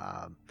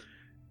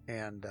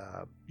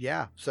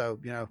 So,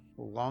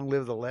 long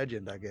live the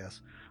legend, I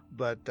guess.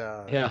 But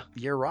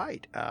you're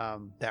right.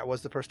 That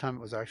was the first time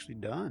it was actually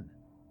done.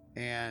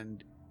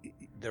 And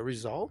the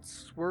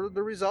results were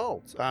the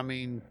results. I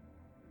mean,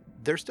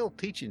 they're still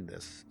teaching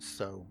this.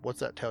 So what's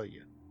that tell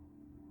you?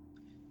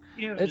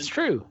 Yeah, it's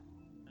true.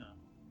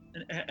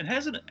 And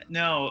hasn't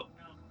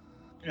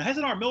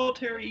our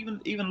military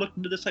even looked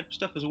into this type of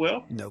stuff as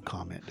well? No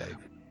comment, Dave.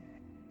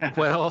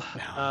 Well,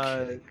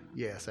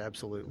 yes,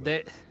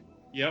 absolutely.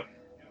 Yep.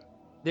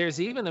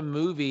 There's even a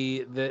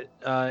movie that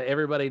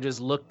everybody just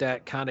looked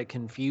at kind of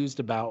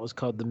confused about. It was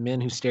called The Men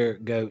Who Stare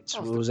at Goats.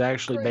 It was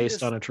actually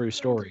based on a true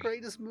story. The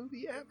greatest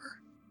movie ever.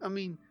 I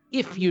mean,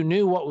 if you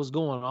knew what was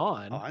going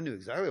on. Oh, I knew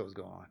exactly what was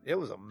going on. It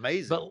was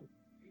amazing.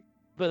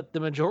 But the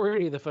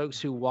majority of the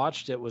folks who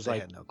watched it was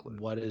had no clue.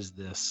 What is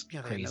this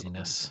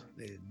craziness?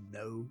 They had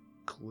no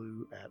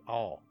clue at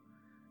all.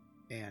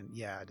 And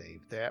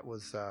Dave, that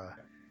was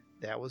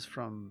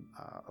from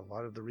a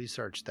lot of the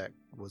research that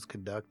was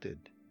conducted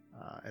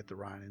at the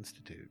Ryan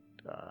Institute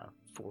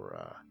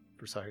for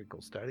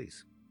psychical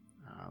studies.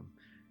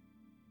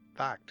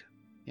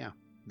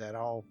 That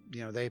all,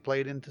 they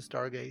played into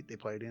Stargate, they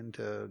played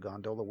into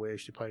Gondola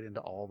Wish, they played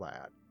into all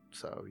that.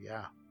 So,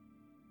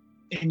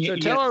 So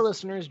tell our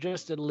listeners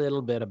just a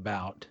little bit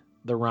about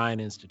the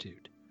Ryan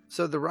Institute.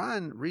 So the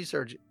Ryan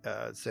Research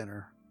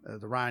Center,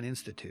 the Ryan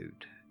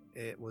Institute,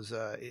 it was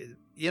an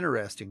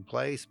interesting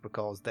place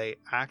because they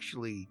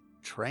actually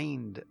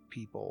trained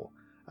people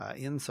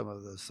in some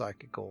of the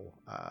psychical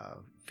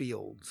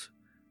fields.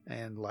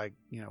 And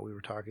we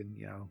were talking,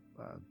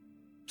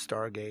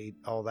 Stargate,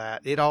 all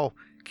that. It all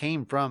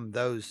came from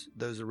those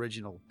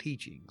original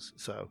teachings.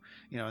 So,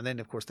 and then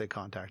of course they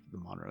contacted the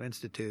Monroe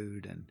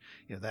Institute,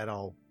 and that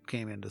all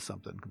came into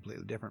something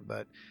completely different.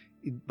 But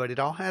it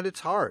all had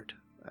its heart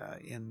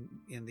in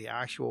the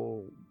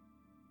actual,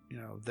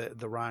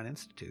 the Ryan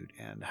Institute,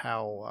 and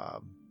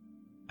how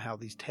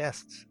these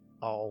tests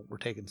all were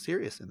taken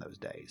serious in those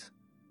days.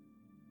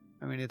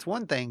 I mean, it's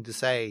one thing to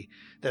say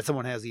that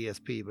someone has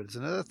ESP, but it's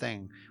another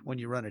thing when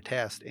you run a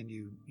test and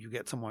you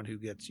get someone who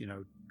gets,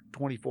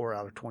 24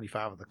 out of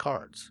 25 of the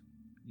cards.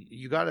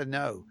 You got to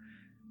know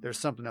there's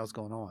something else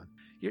going on.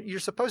 You're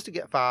supposed to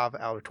get 5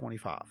 out of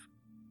 25.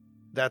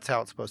 That's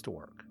how it's supposed to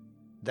work.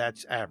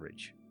 That's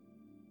average.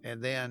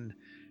 And then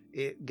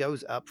it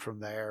goes up from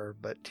there.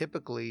 But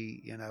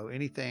typically,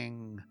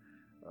 anything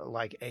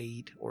like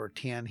 8 or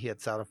 10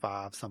 hits out of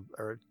 5,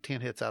 or 10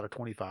 hits out of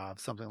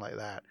 25, something like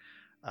that.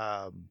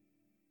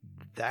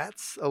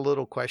 That's a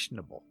little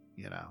questionable,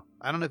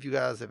 I don't know if you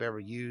guys have ever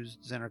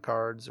used Zener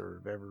cards or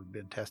have ever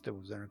been tested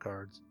with Zener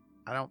cards.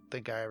 I don't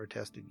think I ever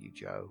tested you,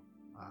 Joe.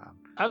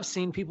 I've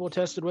seen people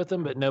tested with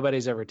them, but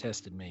nobody's ever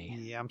tested me.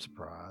 Yeah, I'm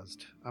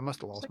surprised. I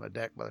must have lost my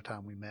deck by the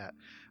time we met.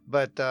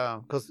 But,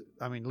 because,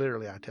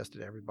 literally I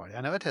tested everybody.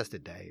 I know I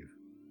tested Dave.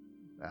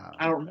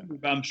 I don't remember,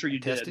 but I'm sure you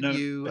did. Tested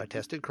you. I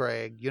tested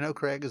Craig.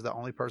 Craig is the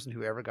only person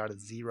who ever got a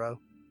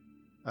 0.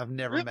 I've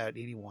never met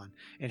anyone.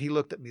 And he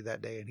looked at me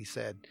that day and he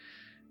said,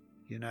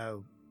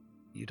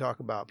 you talk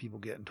about people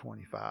getting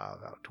 25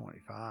 out of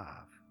 25.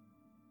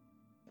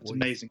 It's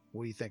amazing.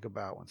 What do you think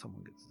about when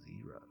someone gets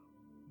 0?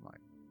 I'm like,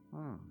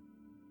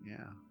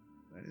 yeah,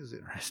 that is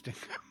interesting.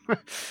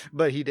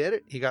 But he did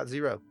it. He got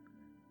 0.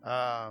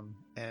 And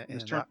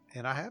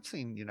I have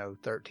seen,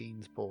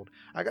 13s pulled.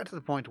 I got to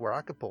the point where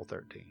I could pull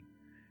 13.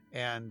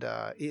 And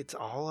it's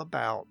all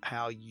about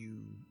how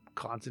you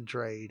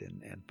concentrate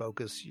and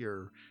focus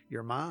your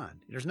mind.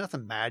 There's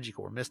nothing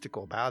magical or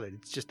mystical about it.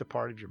 It's just a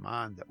part of your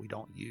mind that we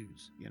don't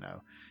use,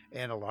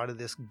 and a lot of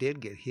this did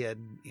get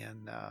hidden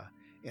in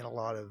a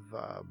lot of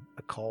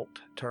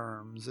occult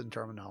terms and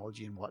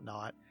terminology and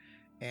whatnot,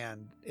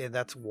 and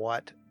that's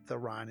what the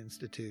Rhine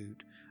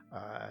Institute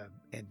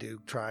and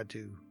Duke tried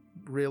to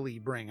really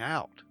bring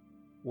out,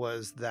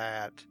 was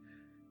that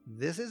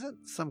this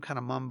isn't some kind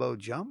of mumbo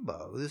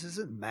jumbo. This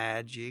isn't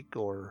magic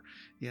or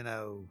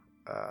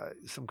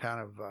some kind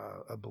of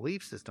a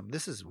belief system.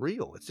 This is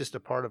real. It's just a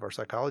part of our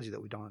psychology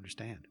that we don't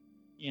understand.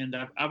 And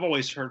I've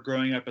always heard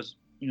growing up as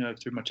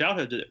through my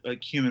childhood that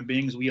like human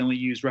beings, we only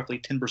use roughly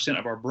 10%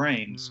 of our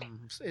brains.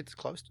 It's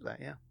close to that,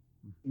 yeah.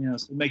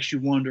 So it makes you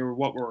wonder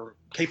what we're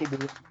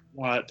capable of,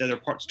 why the other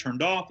parts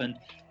turned off, and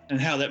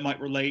how that might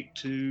relate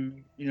to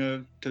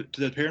to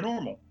the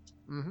paranormal.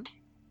 Mm-hmm.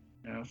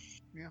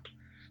 Yeah.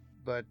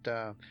 But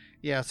so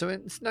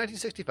in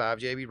 1965,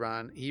 J.B.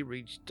 Rhine, he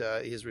reached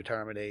his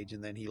retirement age,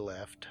 and then he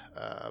left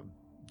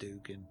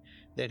Duke, and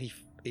then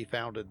he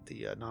founded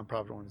the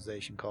nonprofit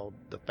organization called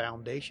the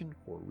Foundation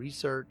for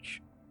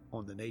Research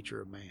on the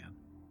Nature of Man.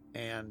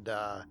 And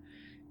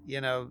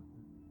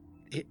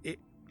it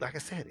like I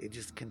said, it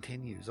just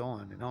continues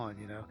on and on.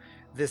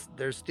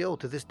 There's still,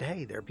 to this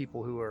day, there are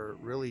people who are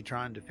really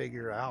trying to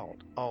figure out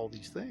all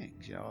these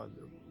things.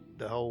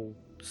 The whole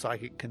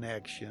psychic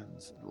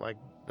connections, like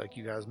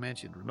you guys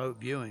mentioned, remote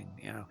viewing.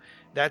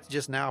 That's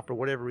just now, for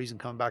whatever reason,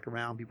 coming back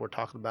around. People are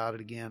talking about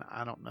it again.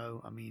 I don't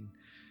know. I mean,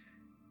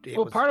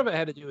 part of it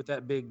had to do with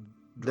that big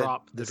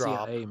drop the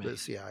CIA made. The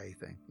CIA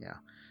thing. Yeah,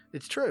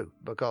 it's true,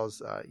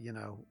 because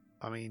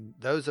I mean,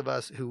 those of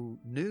us who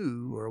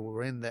knew or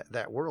were in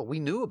that world, we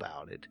knew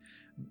about it,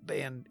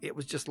 and it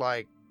was just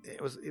like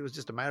it was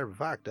just a matter of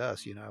fact to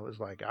us. It was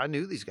like, I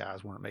knew these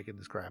guys weren't making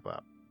this crap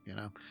up.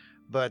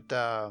 But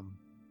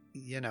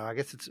I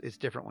guess it's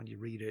different when you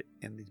read it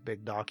in these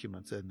big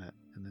documents, isn't it?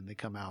 And then they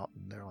come out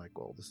and they're like,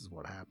 well, this is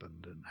what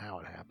happened and how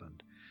it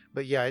happened.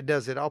 But yeah, it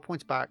does. It all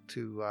points back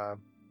to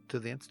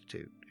the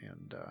Institute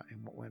and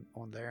what went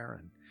on there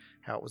and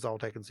how it was all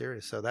taken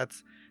serious. So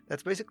that's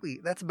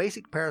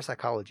basic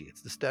parapsychology.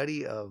 It's the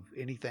study of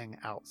anything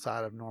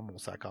outside of normal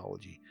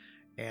psychology,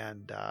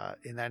 and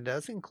that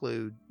does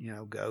include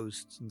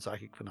ghosts and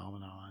psychic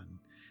phenomena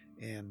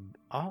and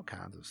all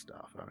kinds of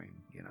stuff. I mean,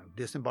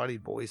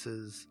 disembodied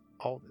voices,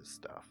 all this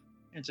stuff.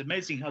 It's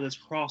amazing how this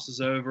crosses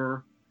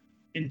over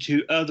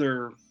into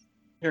other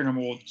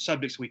paranormal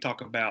subjects we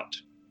talk about.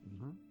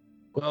 Mm-hmm.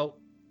 Well,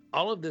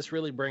 all of this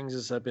really brings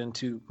us up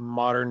into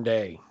modern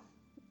day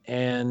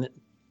and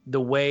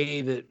the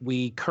way that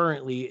we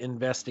currently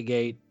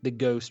investigate the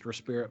ghost or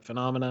spirit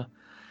phenomena,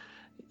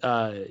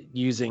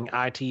 using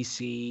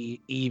ITC,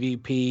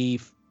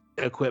 EVP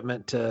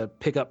equipment to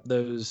pick up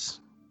those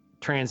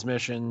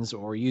transmissions,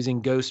 or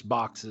using ghost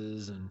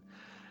boxes and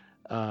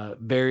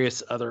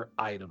various other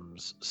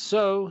items.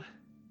 So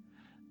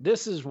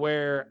this is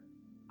where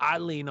I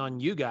lean on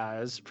you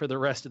guys for the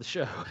rest of the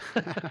show.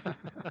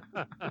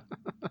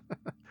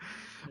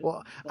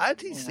 Well,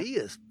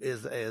 ITC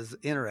is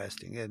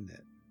interesting, isn't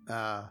it?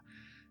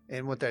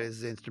 And what that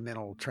is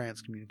instrumental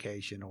trans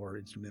communication or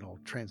instrumental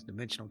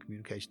transdimensional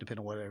communication,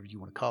 depending on whatever you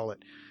want to call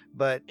it.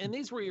 And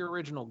these were your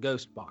original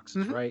ghost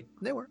boxes, mm-hmm. right?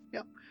 They were,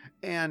 yeah.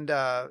 And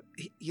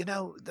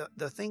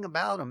the thing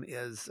about them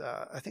is,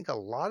 I think a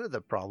lot of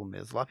the problem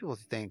is, a lot of people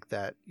think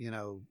that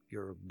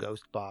your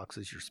ghost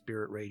boxes, your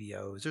spirit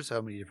radios, there's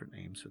so many different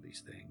names for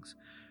these things.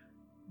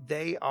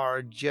 They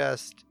are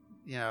just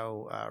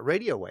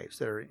radio waves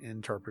that are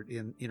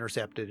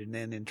intercepted and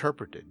then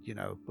interpreted,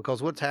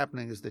 because what's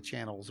happening is the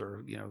channels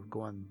are,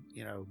 going,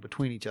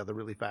 between each other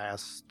really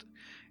fast,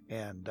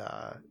 and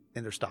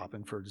they're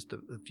stopping for just a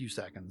few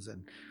seconds,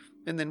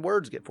 and then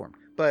words get formed.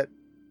 But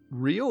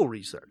real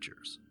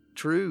researchers,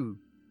 true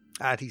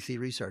ITC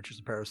researchers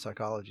and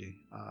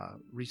parapsychology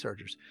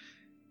researchers,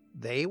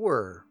 they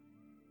were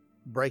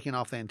breaking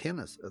off the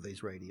antennas of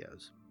these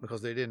radios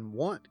because they didn't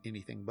want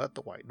anything but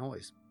the white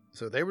noise.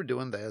 So they were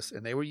doing this,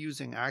 and they were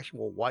using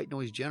actual white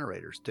noise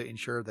generators to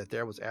ensure that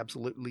there was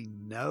absolutely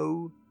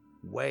no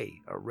way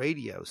a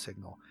radio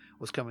signal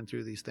was coming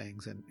through these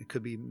things, and it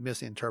could be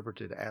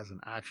misinterpreted as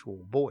an actual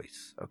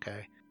voice,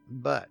 okay?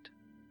 But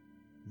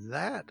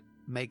that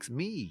makes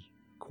me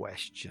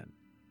question,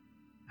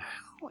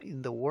 how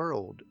in the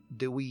world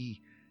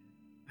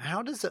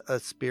how does a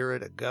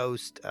spirit, a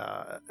ghost,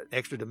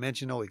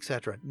 extra-dimensional,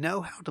 etc.,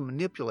 know how to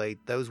manipulate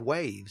those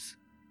waves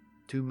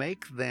to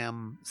make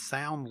them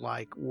sound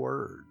like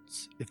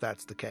words, if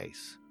that's the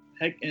case?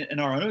 Heck, in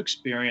our own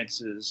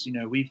experiences,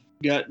 we've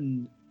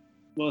gotten,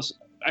 well,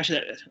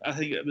 actually, I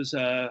think it was,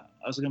 I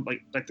was looking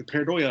like the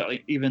pareidolia,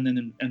 like even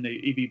in the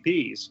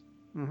EVPs,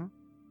 mm-hmm.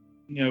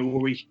 Where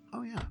we.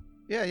 Oh yeah,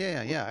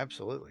 yeah,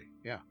 absolutely,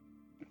 yeah.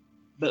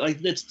 But like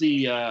that's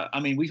the, I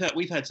mean, we've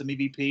had some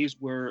EVPs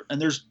where,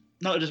 and there's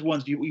not just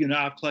ones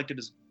I've collected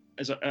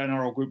as in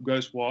our old group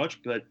Ghost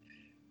Watch, but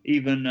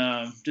even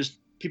just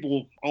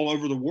people all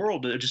over the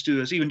world that just do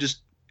this, even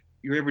just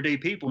your everyday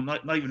people,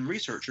 not even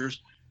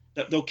researchers,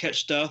 they'll catch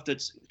stuff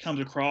that comes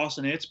across,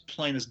 and it's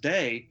plain as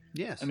day.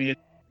 Yes. I mean,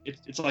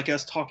 it's like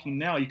us talking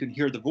now. You can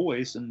hear the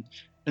voice, and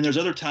there's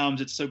other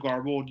times it's so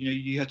garbled.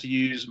 You have to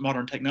use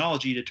modern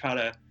technology to try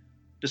to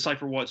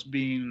decipher what's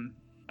being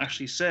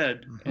actually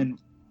said, and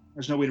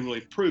there's no way to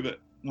really prove it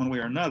one way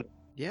or another.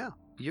 Yeah,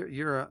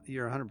 you're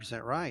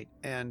 100% right.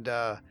 And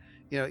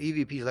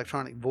EVP,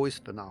 electronic voice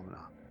phenomena,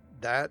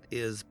 that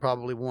is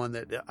probably one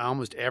that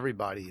almost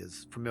everybody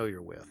is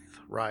familiar with,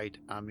 right?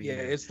 I mean, yeah,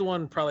 it's the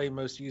one probably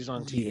most used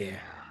on TV.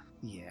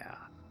 Yeah.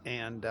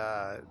 And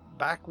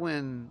back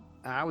when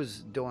I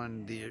was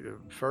doing the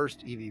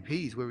first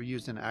EVPs, we were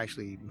using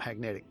actually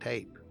magnetic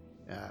tape.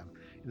 And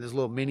those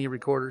little mini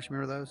recorders,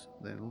 remember those?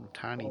 The little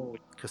tiny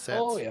cassettes.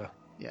 Oh, yeah.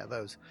 Yeah,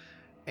 those.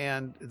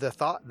 And the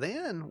thought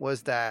then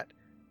was that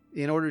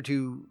in order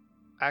to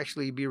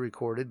actually be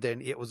recorded,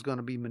 then it was going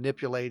to be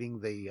manipulating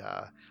the,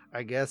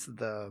 I guess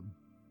the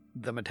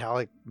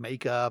metallic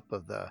makeup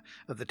of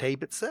the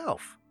tape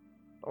itself,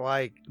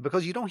 like,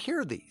 because you don't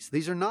hear these.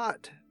 These are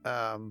not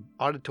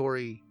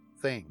auditory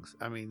things.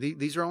 I mean,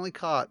 these are only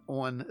caught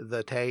on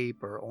the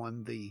tape or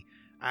on the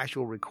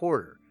actual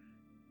recorder.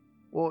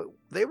 Well,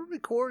 they were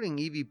recording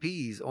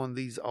EVPs on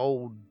these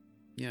old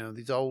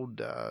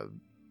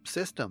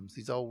systems,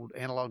 these old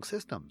analog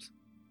systems.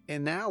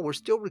 And now we're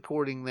still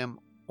recording them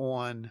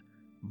on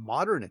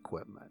modern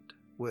equipment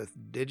with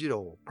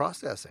digital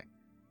processing.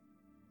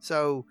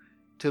 So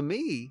to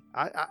me,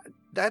 I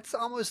that's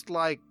almost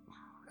like,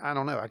 I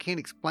don't know, I can't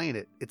explain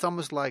it. It's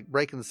almost like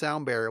breaking the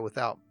sound barrier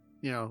without,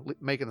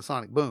 making a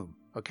sonic boom,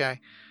 okay?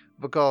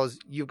 Because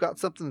you've got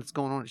something that's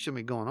going on that shouldn't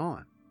be going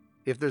on.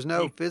 If there's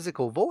no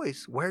physical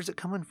voice, where's it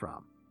coming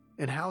from?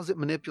 And how is it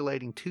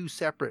manipulating two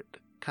separate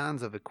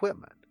kinds of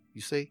equipment?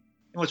 You see?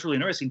 And what's really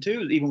interesting,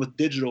 too, is even with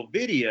digital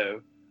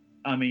video,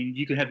 I mean,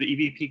 you can have the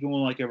EVP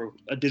going like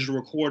a digital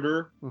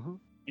recorder, and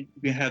you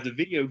can have the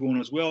video going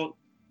as well.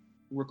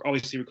 We're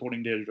obviously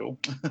recording digital.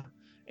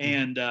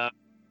 And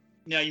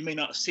now you may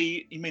not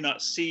see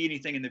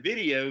anything in the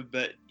video,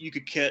 but you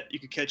could catch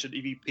an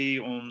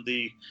EVP on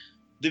the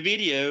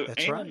video.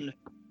 That's and right.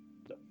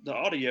 the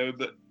audio,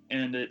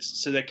 and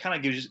it's so that kind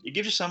of gives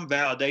you some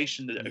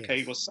validation that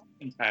okay, well,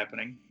 something's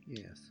happening.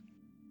 Yes.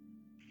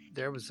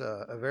 There was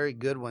a very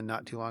good one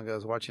not too long ago. I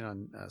was watching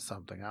on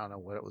something. I don't know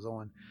what it was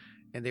on,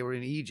 and they were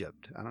in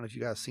Egypt. I don't know if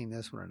you guys seen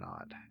this one or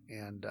not.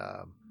 And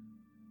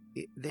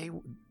they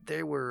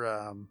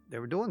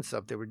were doing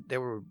stuff. They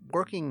were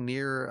working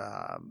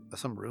near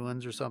some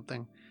ruins or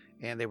something,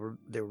 and they were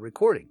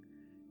recording.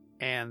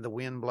 And the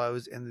wind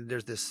blows, and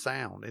there's this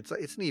sound. It's an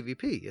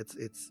EVP.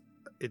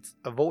 It's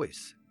a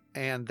voice,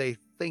 and they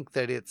think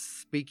that it's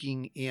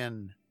speaking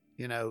in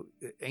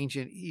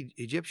ancient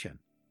Egyptian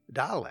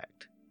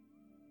dialect.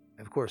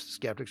 Of course, the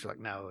skeptics are like,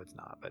 no, it's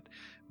not.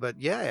 But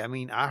yeah, I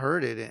mean, I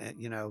heard it,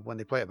 when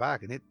they play it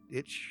back, and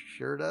it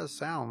sure does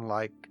sound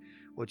like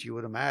what you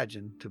would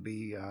imagine to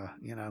be,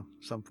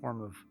 some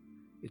form of,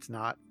 it's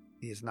not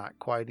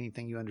quite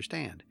anything you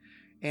understand.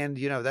 And,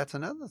 that's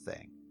another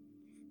thing.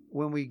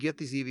 When we get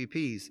these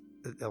EVPs,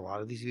 a lot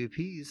of these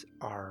EVPs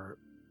are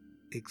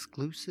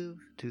exclusive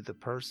to the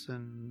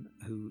person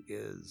who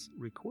is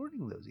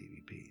recording those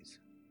EVPs.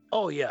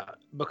 Oh, yeah,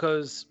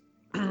 because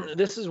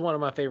this is one of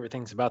my favorite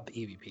things about the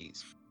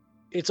EVPs.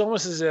 It's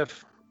almost as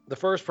if the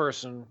first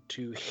person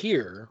to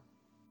hear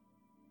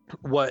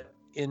what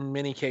in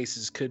many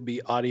cases could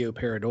be audio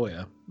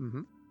pareidoia,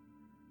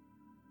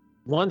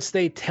 once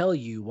they tell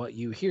you what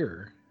you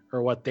hear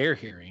or what they're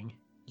hearing,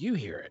 you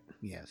hear it.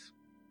 Yes.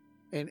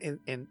 And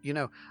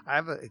I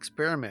have an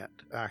experiment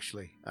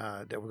actually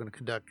that we're going to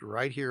conduct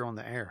right here on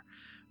the air.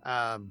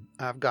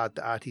 I've got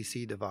the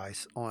ITC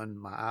device on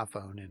my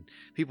iPhone, and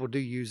people do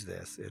use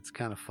this. It's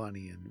kind of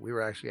funny, and we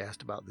were actually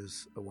asked about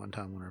this at one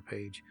time on our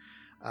page.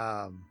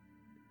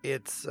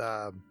 It's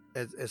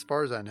as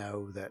far as I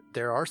know, that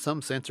there are some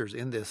sensors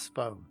in this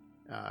phone.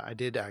 I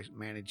did actually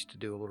manage to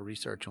do a little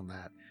research on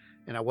that,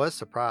 and I was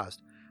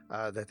surprised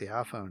that the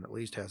iPhone at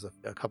least has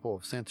a couple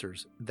of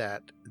sensors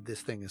that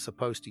this thing is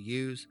supposed to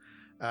use.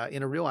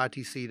 In a real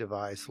ITC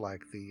device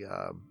like the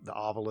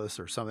Ovilus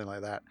or something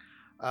like that,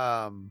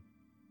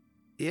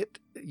 it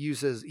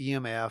uses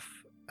EMF.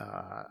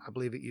 I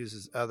believe it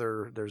uses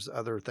there's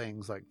other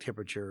things like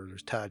temperature,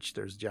 there's touch,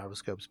 there's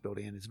gyroscopes built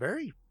in. It's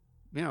very,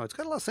 it's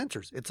got a lot of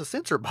sensors. It's a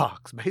sensor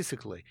box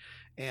basically.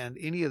 And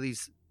any of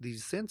these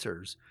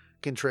sensors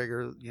can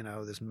trigger,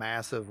 this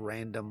massive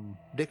random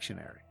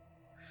dictionary.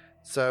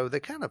 So they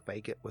kind of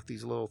fake it with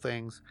these little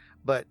things.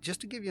 But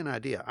just to give you an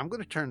idea, I'm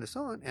going to turn this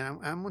on, and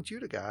I want you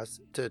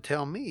guys to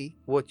tell me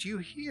what you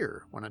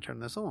hear when I turn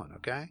this on,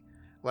 okay?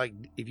 Like,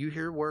 if you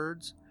hear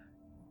words,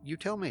 you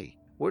tell me.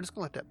 We're just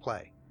going to let that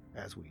play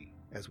as we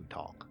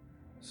talk.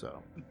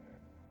 So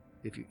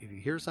if you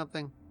hear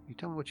something, you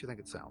tell me what you think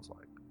it sounds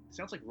like.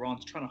 Sounds like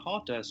Ron's trying to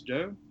haunt us,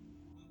 Joe.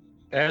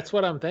 That's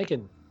what I'm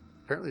thinking.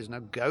 Apparently there's no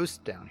ghosts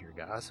down here,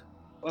 guys.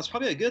 Well, that's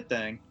probably a good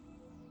thing.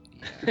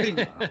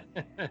 Yeah.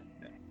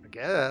 I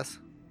guess.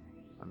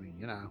 I mean,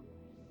 Yeah.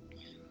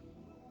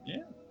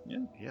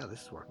 Yeah,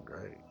 this is working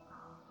great.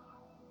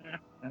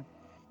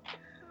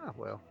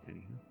 Well,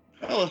 anywho.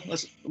 Well,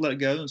 let's let it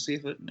go and see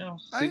if it,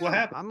 see what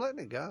happens. I'm letting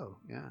it go.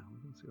 Yeah,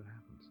 we can see what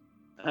happens.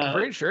 I'm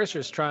pretty sure it's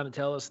just trying to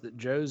tell us that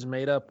Joe's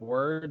made up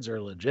words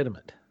are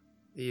legitimate.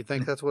 You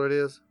think that's what it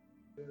is?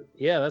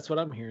 Yeah, that's what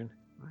I'm hearing.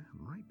 Well, it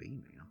might be,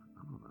 man.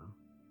 I don't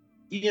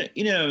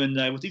know.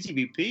 And with these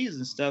EVPs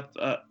and stuff,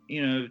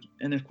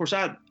 and of course,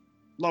 a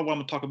lot of what I'm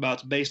going to talk about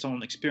is based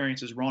on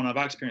experiences Ron and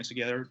I've experienced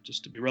together,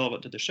 just to be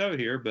relevant to the show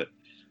here. But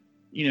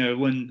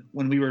when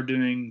we were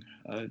doing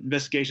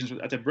investigations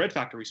at the bread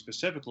factory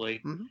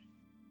specifically,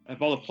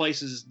 of all the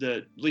places that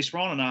at least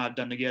Ron and I had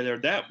done together,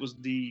 that was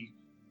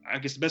I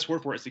guess the best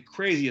word for it is the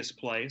craziest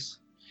place.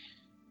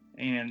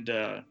 And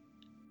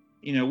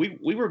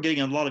we were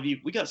getting a lot of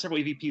we got several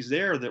EVPs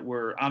there that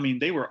were,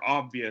 they were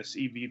obvious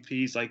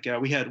EVPs. Like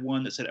we had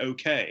one that said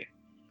 "okay."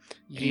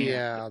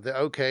 Yeah, the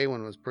 "okay"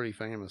 one was pretty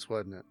famous,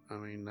 wasn't it? I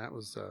mean, that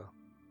was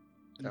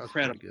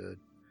incredible. Pretty good.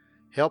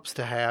 Helps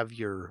to have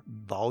your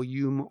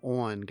volume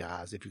on,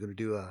 guys. If you're going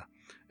to do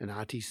an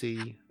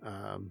ITC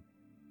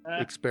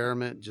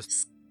experiment,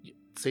 just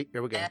see.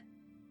 There we go.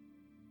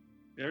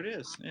 There it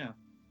is. Yeah.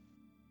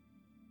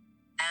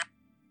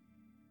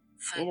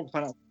 Well, we'll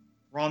find out.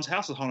 Ron's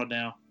house is haunted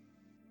now.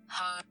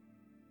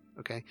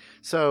 Okay,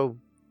 so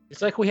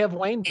it's like we have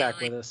Wayne back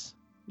with us.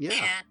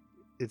 Yeah,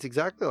 it's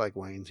exactly like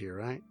Wayne's here,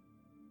 right?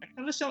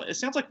 It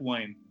sounds like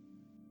Wayne.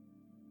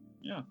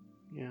 Yeah.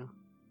 Yeah.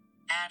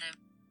 Adam.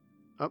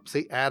 Oh,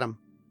 see, Adam.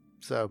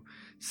 So,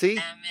 see,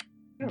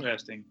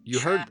 interesting. You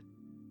heard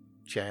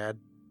Chad.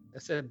 I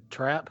said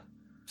trap.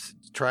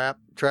 Trap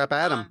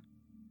Adam.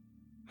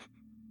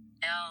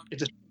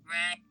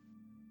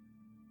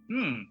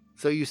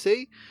 So you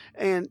see,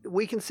 and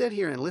we can sit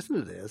here and listen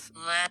to this.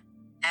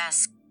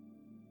 Ask.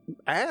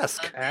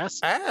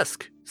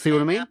 See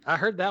what I mean? I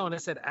heard that one.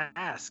 It said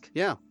ask.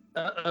 Yeah.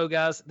 Uh-oh,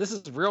 guys. This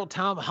is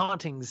real-time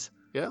hauntings.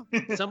 Yeah.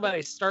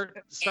 Somebody start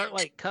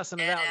like cussing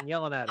it out and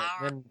yelling at it,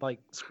 then like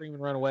scream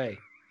and run away.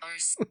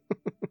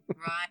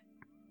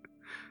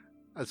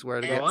 I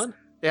swear to Go God. on.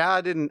 Yeah,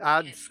 I didn't.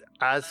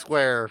 I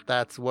swear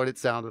that's what it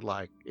sounded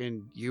like,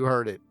 and you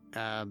heard it.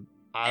 I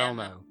don't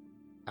know.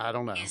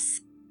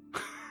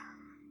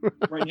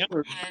 Right now,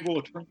 we're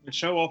trying to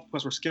show off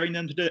because we're scaring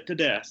them to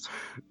death.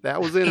 That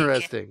was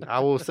interesting. I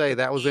will say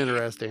that was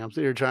interesting. I'm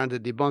sitting here trying to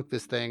debunk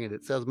this thing, and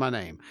it says my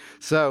name.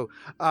 So,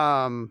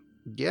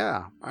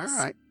 yeah. All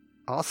right.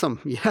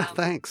 Awesome. Yeah,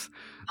 thanks.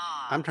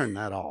 I'm turning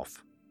that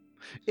off.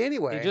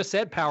 Anyway. You just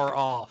said power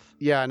off.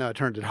 Yeah, I know. I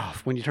turned it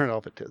off. When you turn it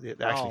off,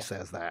 it actually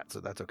says that,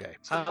 so that's okay.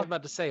 I was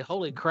about to say,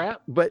 holy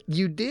crap. But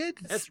you did.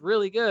 That's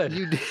really good.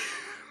 You did.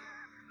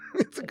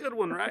 It's a good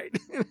one, right?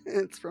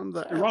 It's from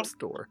the App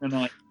Store.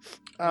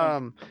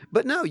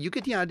 But no, you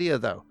get the idea,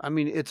 though. I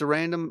mean, it's a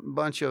random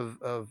bunch of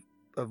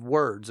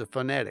words, of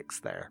phonetics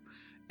there.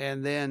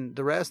 And then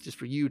the rest is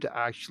for you to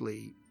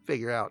actually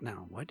figure out,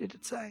 now, what did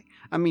it say?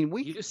 I mean,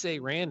 You just say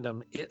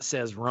random, it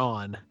says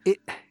Ron.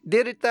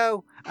 Did it,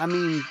 though? I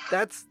mean,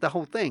 that's the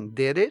whole thing.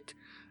 Did it?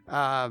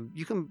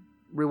 You can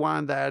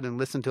rewind that and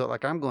listen to it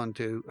like I'm going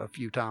to a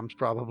few times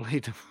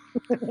probably.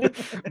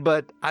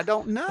 But I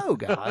don't know,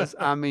 guys.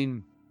 I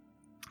mean,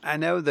 I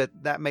know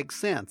that makes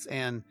sense,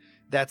 and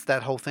that's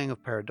that whole thing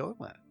of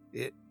pareidolia.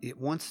 It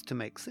wants to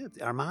make sense.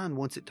 Our mind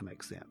wants it to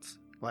make sense,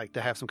 like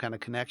to have some kind of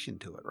connection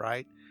to it,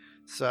 right?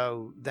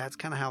 So that's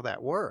kind of how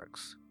that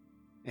works.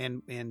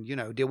 And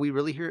did we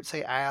really hear it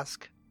say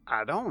ask?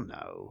 I don't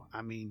know.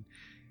 I mean,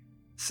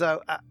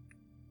 so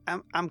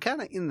I'm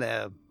kind of in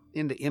the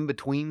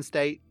in-between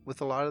state with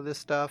a lot of this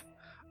stuff.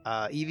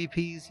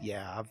 EVPs,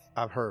 yeah,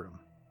 I've heard them,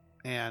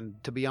 and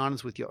to be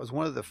honest with you, it was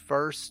one of the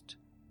first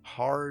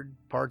hard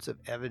parts of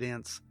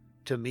evidence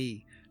to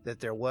me that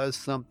there was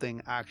something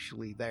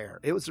actually there.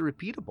 It was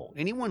repeatable.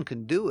 Anyone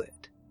can do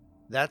it.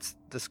 That's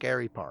the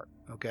scary part.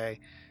 Okay.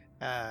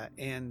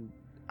 And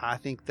I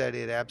think that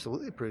it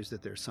absolutely proves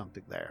that there's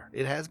something there.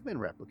 It has been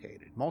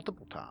replicated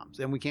multiple times,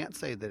 and we can't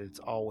say that it's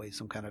always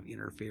some kind of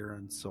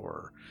interference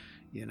or,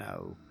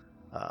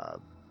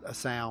 a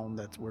sound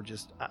that we're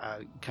just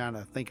kind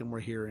of thinking we're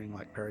hearing,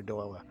 like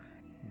pareidolia.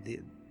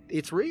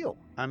 It's real.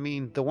 I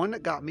mean, the one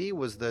that got me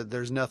was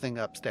there's nothing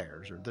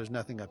upstairs or there's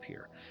nothing up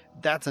here.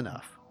 That's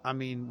enough. I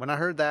mean, when I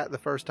heard that the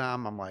first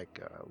time, I'm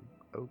like,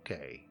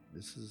 okay,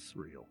 this is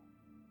real.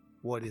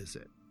 What is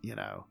it?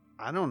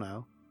 I don't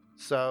know.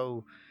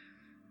 So,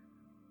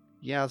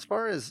 yeah, as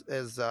far as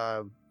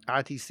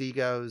ITC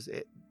goes,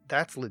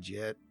 that's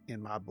legit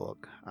in my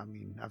book. I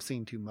mean, I've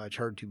seen too much,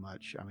 heard too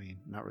much. I mean,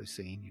 not really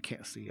seen. You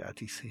can't see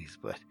ITCs,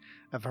 but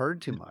I've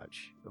heard too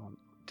much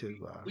to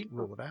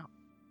rule it out.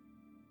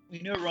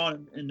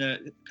 Ron, and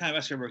kind of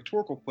asking a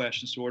rhetorical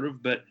question, sort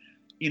of, but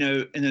in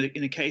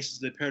the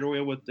cases of the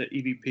pareidolia with the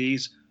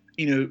EVPs,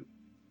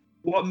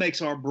 what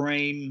makes our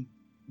brain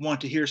want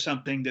to hear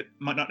something that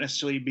might not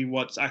necessarily be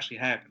what's actually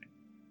happening?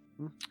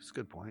 That's a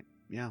good point.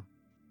 Yeah,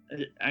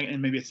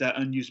 and maybe it's that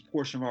unused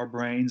portion of our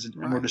brains, and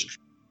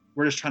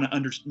we're just trying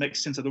to make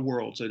sense of the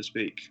world, so to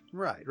speak.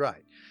 Right.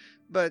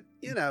 But,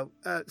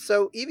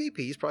 so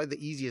EVP is probably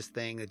the easiest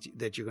thing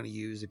that you're going to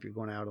use if you're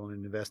going out on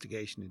an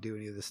investigation to do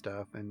any of this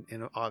stuff. And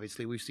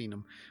obviously we've seen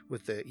them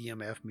with the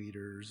EMF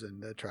meters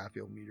and the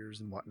tri-field meters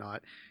and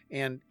whatnot.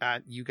 And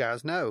you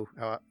guys know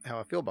how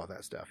I feel about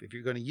that stuff. If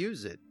you're going to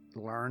use it,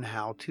 learn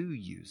how to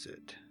use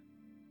it.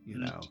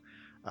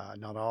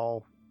 Not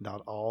all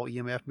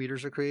EMF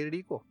meters are created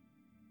equal.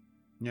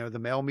 The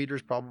Mel meter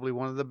is probably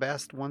one of the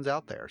best ones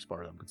out there as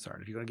far as I'm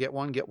concerned. If you're going to get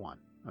one, get one.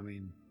 I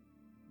mean,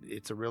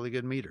 it's a really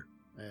good meter.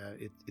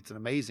 It's an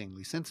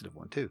amazingly sensitive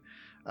one too.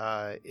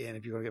 And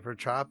if you're going to get for a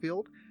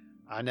tri-field,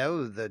 I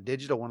know the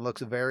digital one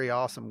looks very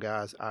awesome,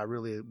 guys. I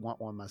really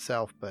want one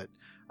myself, but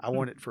I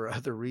want it for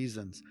other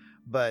reasons.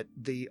 But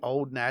the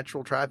old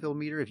natural tri-field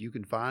meter, if you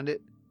can find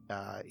it,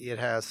 it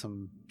has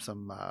some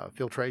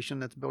filtration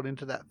that's built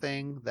into that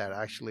thing that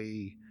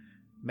actually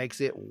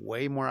makes it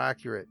way more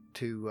accurate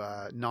to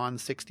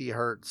non-60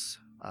 hertz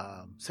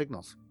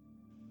signals.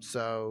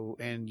 So,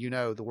 and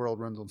the world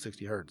runs on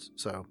 60 hertz.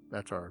 So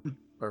that's our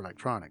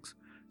electronics.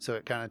 So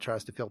it kind of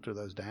tries to filter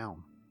those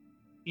down.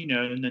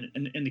 And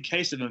then in the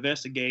case of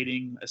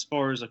investigating, as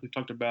far as like we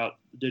talked about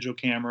the digital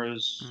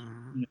cameras,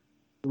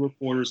 the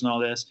recorders and all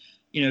this,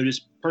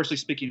 just personally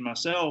speaking to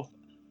myself,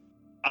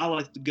 I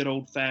like the good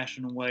old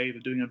fashioned way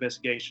of doing an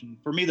investigation.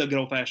 For me, the good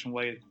old fashioned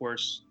way, of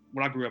course,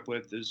 what I grew up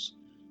with is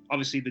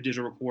obviously the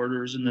digital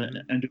recorders and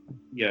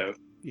video.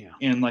 Yeah.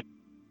 And like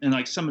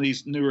some of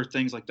these newer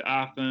things like the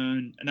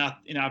iPhone,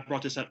 and I've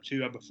brought this up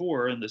too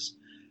before, and this,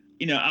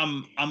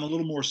 I'm a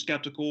little more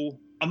skeptical.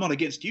 I'm not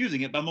against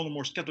using it, but I'm a little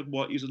more skeptical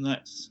about using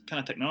that kind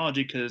of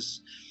technology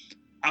because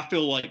I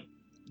feel like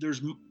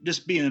there's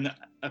just being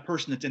a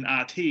person that's in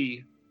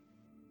IT,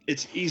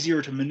 it's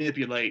easier to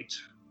manipulate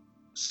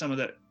some of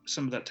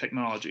that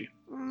technology.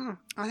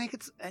 I think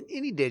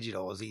any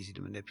digital is easy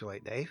to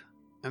manipulate, Dave.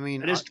 I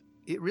mean,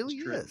 it really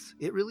is.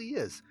 It really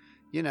is.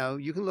 You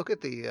can look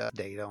at the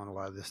data on a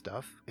lot of this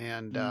stuff,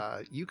 and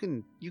you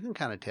can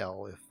kind of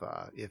tell if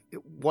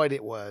what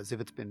it was,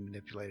 if it's been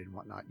manipulated and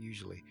whatnot.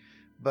 Usually,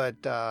 but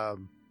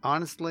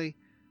honestly,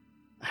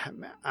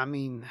 I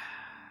mean,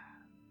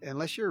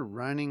 unless you're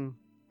running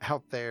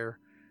out there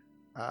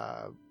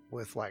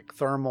with like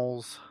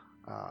thermals,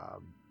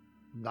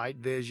 night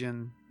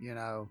vision,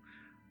 you're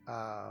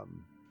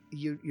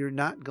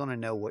not going to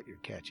know what you're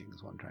catching.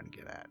 Is what I'm trying to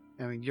get at.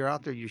 I mean, you're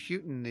out there, you're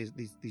shooting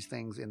these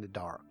things in the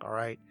dark. All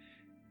right.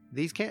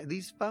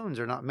 These phones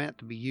are not meant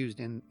to be used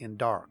in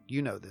dark.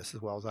 You know this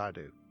as well as I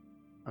do.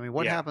 I mean,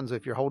 what happens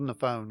if you're holding a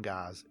phone,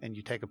 guys, and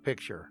you take a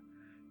picture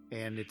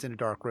and it's in a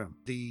dark room?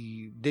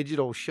 The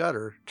digital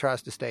shutter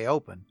tries to stay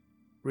open,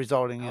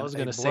 resulting in a blur. I was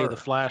going to say the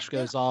flash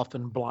goes off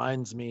and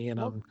blinds me, and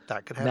I'm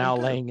now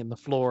laying in the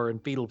floor in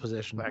fetal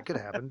position. That could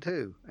happen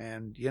too.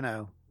 And,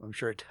 I'm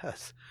sure it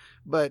does.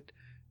 But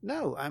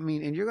no, I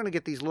mean, and you're going to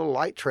get these little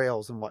light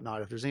trails and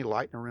whatnot if there's any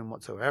light in a room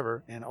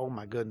whatsoever. And oh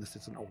my goodness,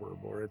 it's an orb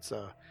or it's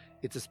a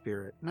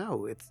spirit.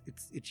 No, it's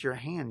your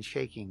hand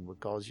shaking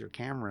because your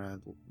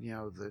camera,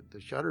 the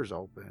shutter's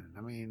open.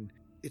 I mean,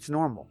 it's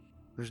normal.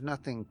 There's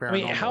nothing paranormal. I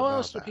mean, how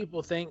else do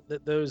people think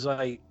that those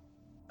what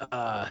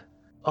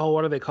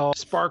are they called?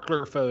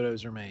 Sparkler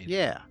photos are made.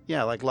 Yeah,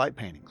 like light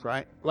paintings,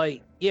 right?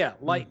 Light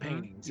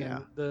paintings. Yeah.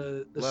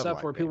 And the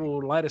stuff where people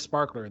will light a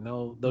sparkler and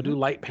they'll do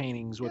light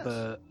paintings with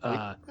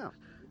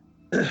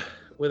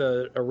with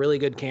a really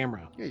good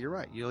camera. Yeah, you're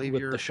right. You leave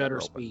with your the shutter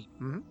speed.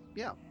 Mm-hmm.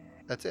 Yeah,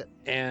 that's it.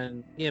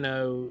 And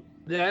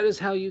that is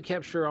how you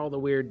capture all the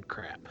weird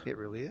crap. It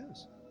really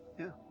is.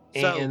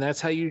 Yeah. And that's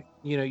how you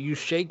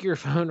shake your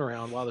phone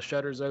around while the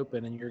shutter's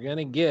open, and you're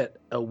gonna get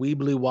a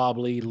weebly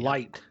wobbly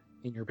light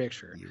in your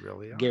picture. You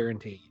really are.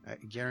 Guaranteed.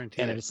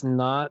 Guaranteed. And it's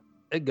not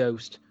a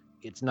ghost.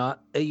 It's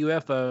not a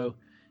UFO.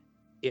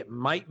 It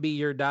might be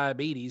your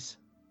diabetes.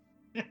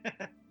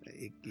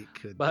 It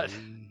could but,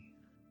 be.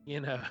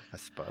 I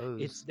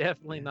suppose it's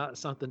definitely not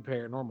something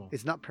paranormal.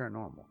 It's not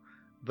paranormal,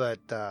 but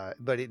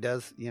it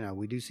does.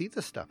 We do see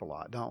this stuff a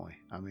lot, don't we?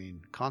 I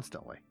mean,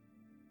 constantly.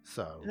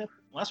 So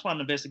that's why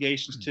in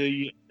investigations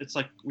too. It's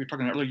like we were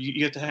talking earlier.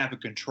 You have to have a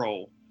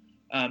control.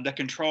 That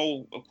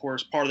control, of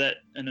course, part of that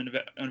in an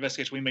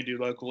investigation we may do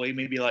locally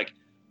may be like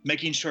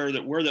making sure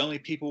that we're the only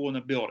people in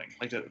the building,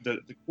 like the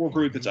core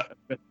group that's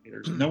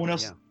investigators. No one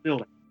else in the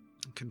building.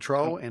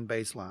 Control and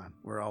baseline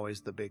were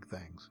always the big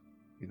things.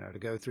 To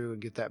go through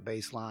and get that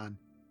baseline,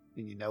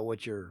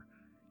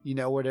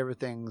 and what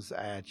everything's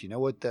at.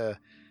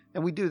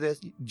 And we do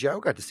this. Joe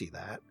got to see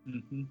that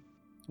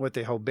with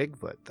the whole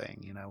Bigfoot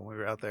thing. When we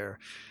were out there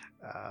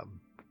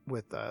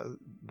with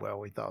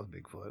we thought it was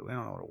Bigfoot. We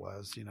don't know what it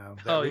was.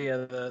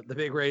 The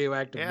big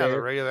radioactive bear. Yeah,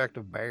 the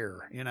radioactive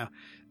bear.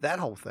 That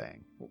whole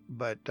thing.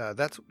 But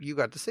you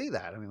got to see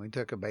that. I mean, we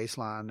took a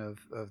baseline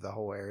of the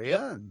whole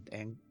area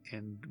and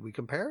we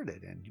compared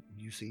it, and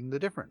you've seen the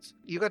difference.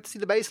 You got to see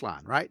the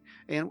baseline, right?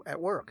 And at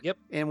work. Yep.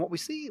 And what we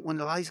see when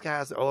a lot of these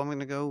guys, I'm going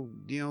to go,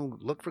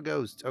 look for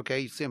ghosts.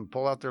 Okay, you see them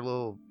pull out their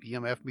little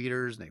EMF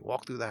meters and they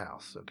walk through the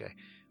house. Okay.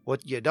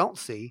 What you don't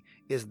see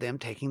is them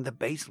taking the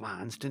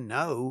baselines to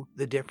know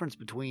the difference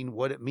between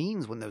what it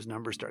means when those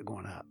numbers start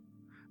going up.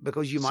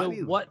 Because you might be...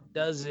 So what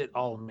does it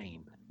all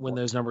mean? when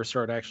those numbers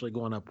start actually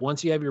going up?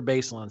 Once you have your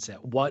baseline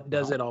set, what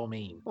does it all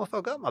mean? Well, if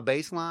I've got my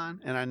baseline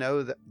and I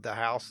know that the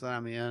house that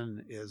I'm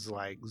in is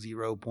like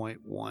 0.1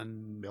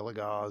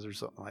 milligauss or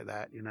something like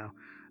that,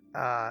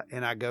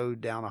 and I go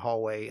down a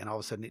hallway and all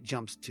of a sudden it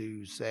jumps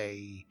to,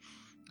 say,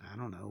 I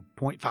don't know,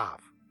 0.5.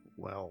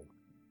 Well,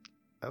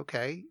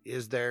 okay,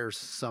 is there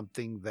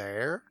something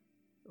there?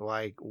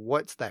 Like,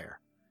 what's there?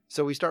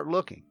 So we start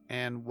looking,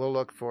 and we'll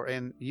look for,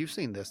 and you've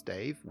seen this,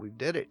 Dave. We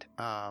did it.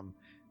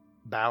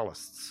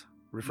 Ballasts,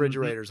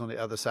 refrigerators on the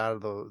other side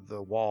of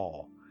the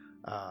wall,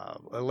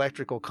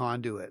 electrical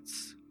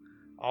conduits.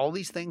 All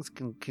these things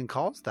can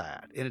cause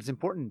that. And it's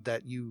important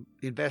that you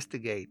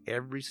investigate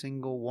every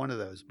single one of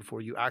those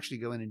before you actually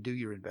go in and do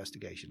your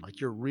investigation, like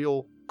your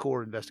real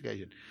core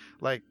investigation.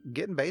 Like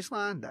getting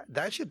baseline,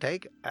 that should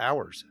take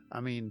hours,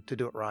 to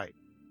do it right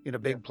in a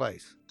big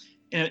place.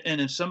 And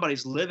if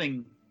somebody's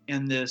living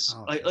in this,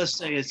 let's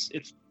say it's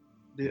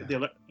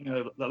the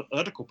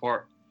electrical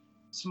part,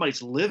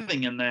 somebody's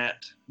living in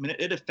that,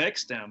 it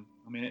affects them.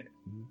 It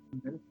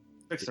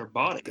affects their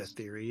bodies. The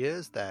theory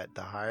is that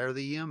the higher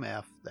the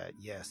EMF, that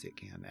yes, it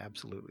can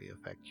absolutely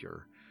affect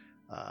your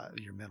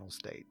mental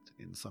state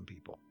in some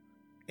people.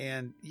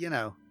 And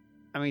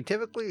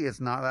typically it's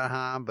not that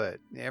high, but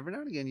every now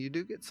and again you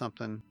do get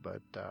something.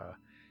 But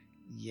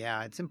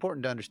yeah, it's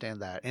important to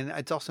understand that, and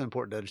it's also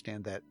important to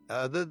understand that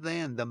other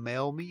than the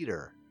male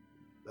meter,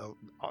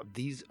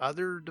 these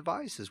other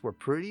devices were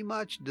pretty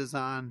much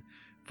designed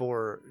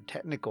for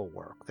technical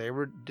work. They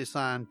were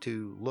designed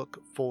to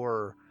look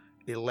for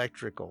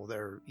electrical,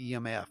 their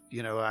EMF,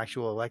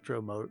 actual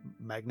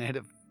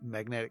electromagnetic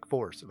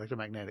force.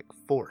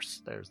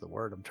 There's the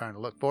word I'm trying to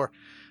look for.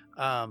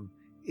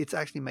 It's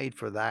actually made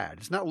for that.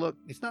 It's not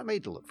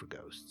made to look for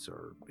ghosts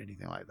or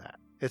anything like that.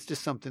 It's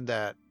just something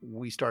that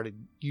we started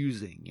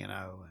using, and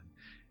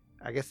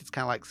I guess it's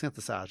kind of like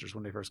synthesizers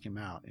when they first came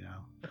out,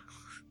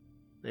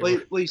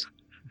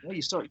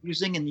 You start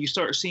using and you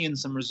start seeing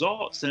some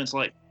results, and it's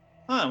like,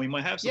 we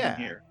might have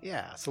something here.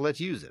 Yeah, so let's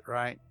use it,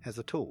 right, as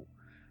a tool.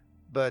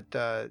 But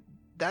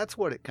that's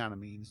what it kind of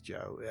means,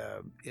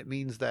 Joe. It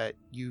means that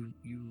you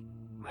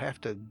have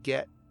to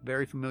get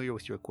very familiar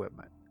with your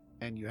equipment,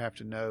 and you have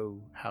to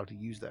know how to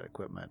use that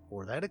equipment,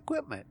 or that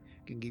equipment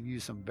can give you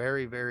some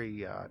very,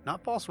 very,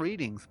 not false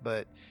readings,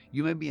 but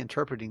you may be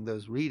interpreting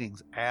those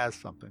readings as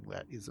something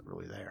that isn't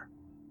really there.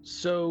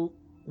 So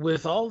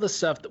with all the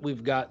stuff that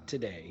we've got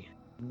today,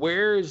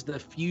 where is the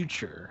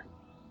future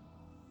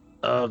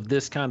of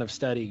this kind of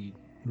study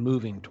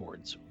moving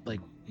towards? Like,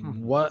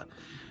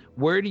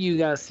 where do you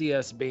guys see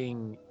us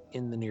being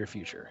in the near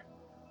future?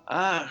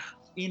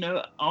 In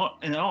all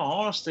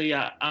honesty,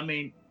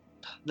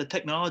 the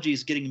technology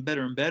is getting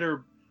better and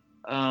better.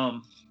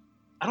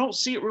 I don't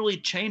see it really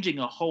changing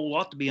a whole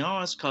lot, to be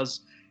honest, because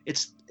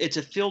it's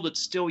a field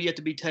that's still yet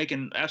to be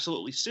taken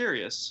absolutely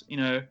serious.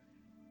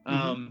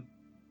 I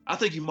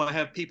think you might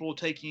have people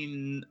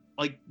taking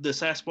like the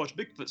Sasquatch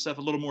Bigfoot stuff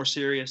a little more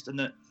serious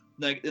than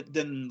like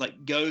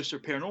ghosts or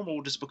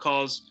paranormal, just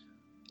because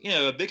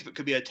a Bigfoot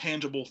could be a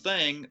tangible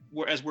thing,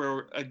 whereas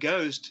where a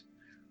ghost,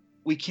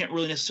 we can't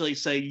really necessarily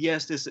say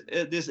yes, this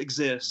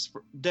exists,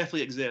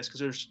 definitely exists, because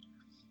there's,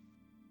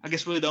 I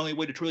guess, really the only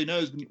way to truly know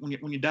is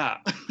when you die.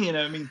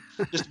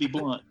 Just to be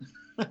blunt.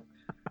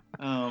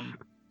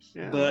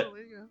 But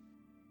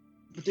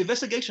the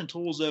investigation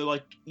tools, though,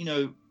 like in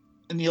the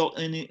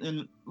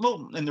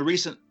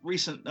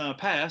recent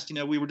past,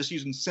 we were just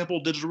using simple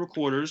digital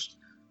recorders,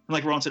 and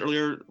like Ron said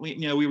earlier, we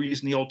were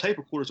using the old tape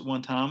recorders at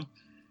one time.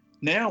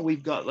 Now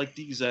we've got like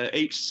these Zoom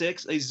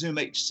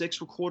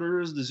H6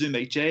 recorders, the Zoom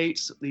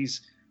H8s,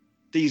 these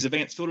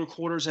advanced field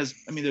recorders.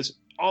 There's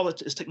all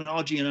this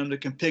technology in them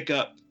that can pick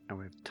up. And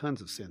we have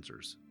tons of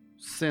sensors,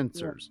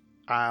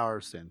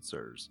 IR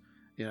sensors,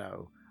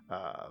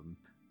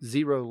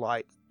 zero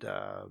light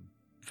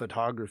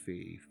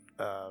photography,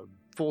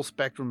 full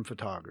spectrum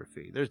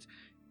photography. There's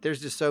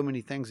just so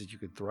many things that you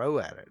could throw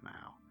at it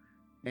now,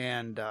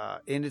 and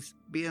it's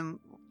being,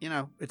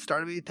 it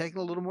started to be taken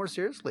a little more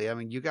seriously.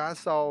 You guys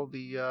saw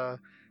the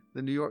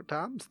New York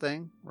Times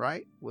thing,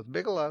 right, with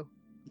Bigelow?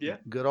 Yeah,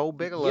 good old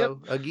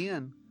Bigelow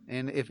again.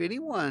 And if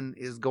anyone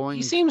is going,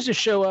 he seems to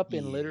show up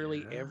in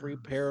literally every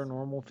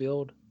paranormal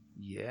field.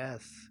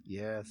 Yes,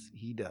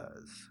 he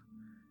does.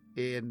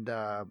 And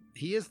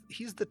he's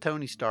the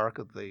Tony Stark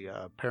of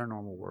the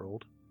paranormal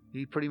world.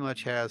 He pretty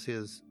much has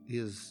his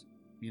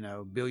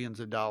billions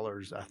of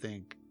dollars, I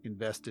think,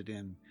 invested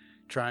in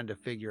trying to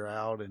figure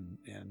out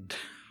and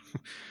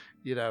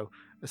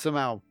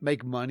somehow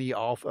make money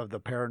off of the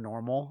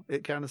paranormal.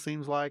 It kind of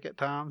seems like at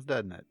times,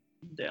 doesn't it?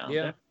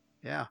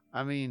 Yeah.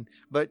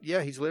 But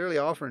yeah, he's literally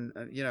offering,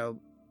 $1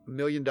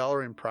 million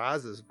in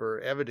prizes for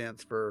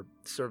evidence for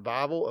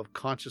survival of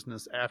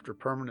consciousness after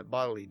permanent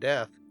bodily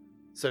death.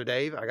 So,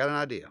 Dave, I got an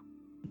idea.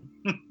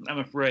 I'm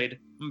afraid.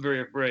 I'm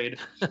very afraid.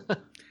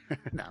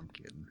 No, I'm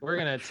kidding. We're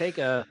going to take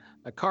a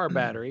car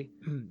battery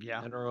and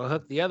we'll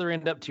hook the other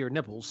end up to your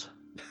nipples.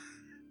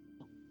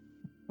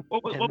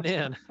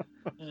 Then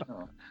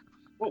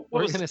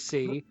we're going to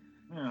see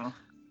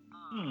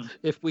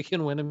if we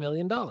can win $1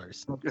 million.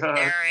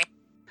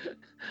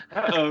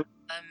 Uh-oh.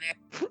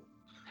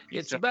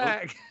 It's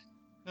back.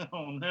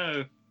 Oh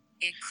no.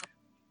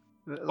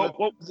 Look,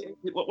 What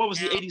was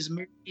the 80s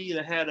movie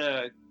that had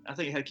I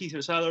think it had Keith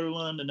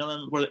Sutherland and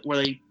another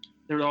where they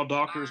were all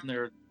doctors and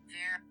they're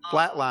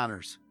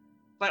Flatliners.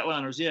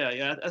 flatliners.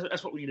 Yeah.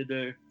 That's what we need to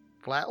do.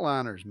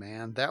 Flatliners,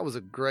 man. That was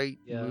a great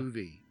Yeah.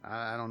 movie.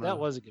 I don't know. That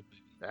was a good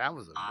movie. That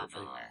was a good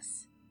movie.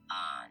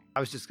 I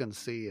was just going to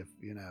see if,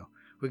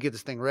 we get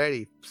this thing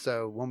ready.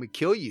 So when we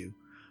kill you,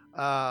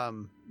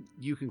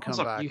 you can come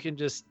back. You can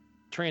just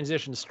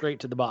transition straight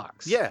to the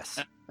box. Yes.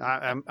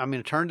 I mean,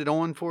 I turned it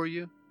on for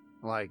you.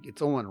 Like,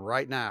 it's on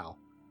right now.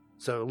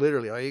 So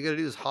literally, all you got to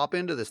do is hop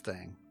into this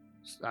thing.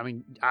 I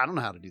mean, I don't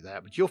know how to do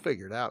that, but you'll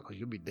figure it out because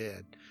you'll be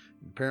dead.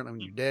 And apparently,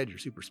 when you're dead, you're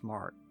super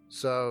smart.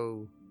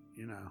 So,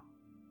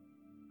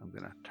 I'm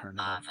going to turn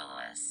it on.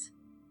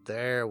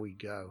 There we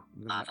go.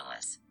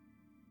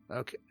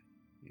 Okay.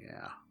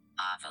 Yeah.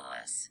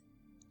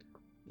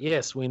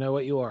 Yes, we know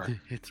what you are.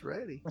 It's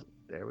ready.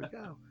 There we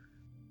go.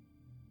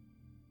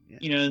 Yeah.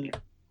 The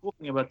cool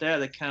thing about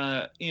that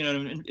kind of,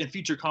 in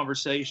future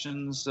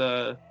conversations,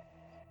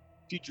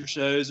 future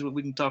shows,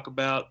 we can talk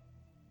about.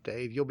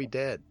 Dave, you'll be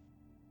dead.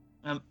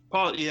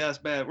 Probably, yeah, that's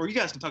bad. Or you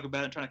guys can talk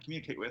about it and try to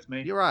communicate with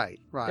me. You're right.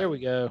 Right. There we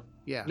go.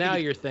 Yeah. Now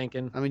you're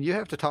thinking. I mean, you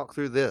have to talk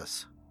through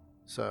this.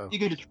 So You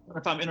can determine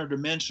if I'm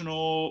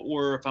interdimensional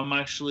or if I'm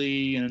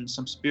actually in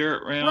some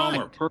spirit realm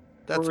or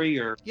purgatory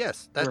or.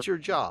 Yes, that's your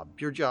job.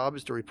 Your job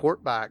is to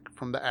report back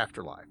from the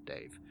afterlife,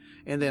 Dave.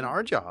 And then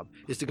our job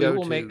is to go We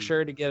will make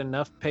sure to get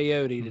enough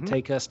peyote to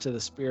take us to the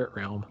spirit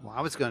realm. Well,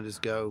 I was going to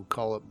just go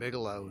call up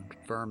Bigelow and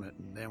confirm it,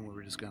 and then we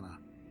were just going to,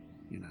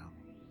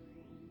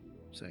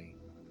 say,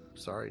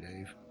 sorry,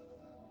 Dave.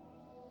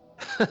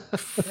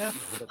 Yeah,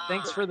 but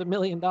thanks for the $1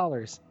 million.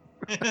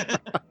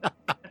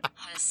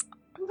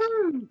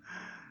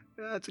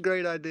 That's a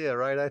great idea,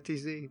 right,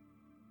 ITC?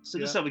 So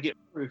this is how we get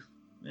proof.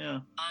 Yeah.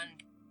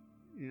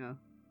 Yeah.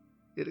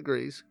 It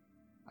agrees.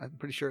 I'm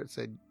pretty sure it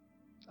said,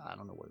 I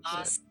don't know what it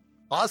said.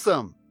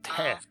 Awesome.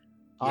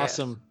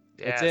 Awesome.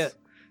 Yes. That's it.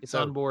 It's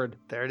So, on board.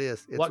 There it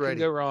is. It's What ready.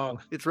 can go wrong?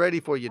 It's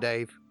ready for you,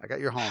 Dave. I got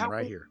your home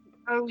right here.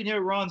 Oh,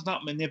 Ron's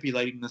not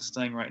manipulating this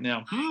thing right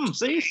now.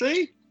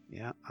 See?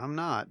 Yeah, I'm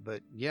not,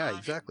 but yeah,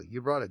 exactly.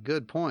 You brought a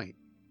good point,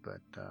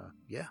 but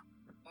yeah.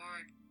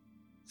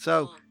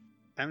 So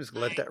I'm just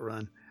gonna let that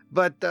run.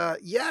 But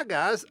yeah,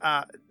 guys,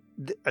 I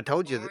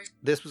told you that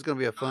this was gonna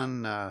be a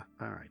fun. All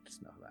right, that's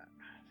enough of that.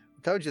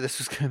 I told you this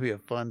was gonna be a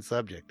fun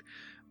subject,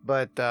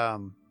 but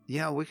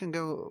yeah, we can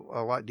go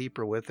a lot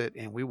deeper with it,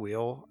 and we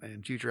will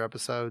in future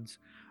episodes.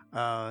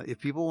 If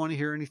people want to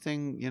hear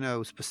anything,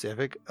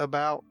 specific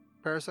about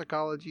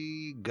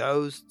parapsychology,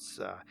 ghosts,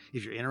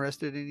 if you're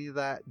interested in any of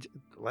that,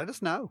 let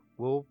us know.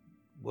 We'll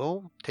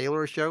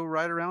tailor a show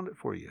right around it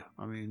for you.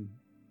 I mean,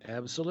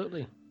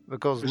 Absolutely.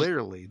 because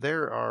literally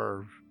there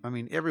are,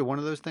 every one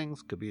of those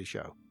things could be a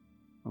show.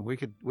 We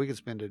could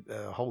spend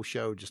a whole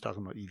show just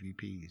talking about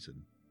EVPs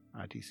and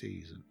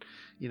ITCs, and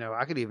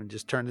I could even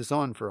just turn this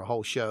on for a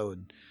whole show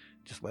and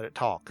just let it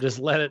talk. Just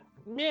let it.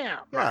 Yeah.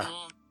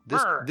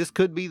 This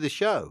could be the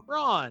show.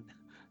 Ron.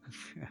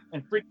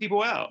 And freak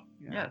people out.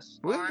 Yeah. Yes.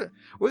 We'll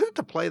have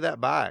to play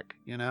that back,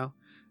 and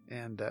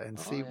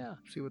see yeah.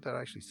 see what that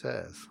actually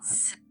says.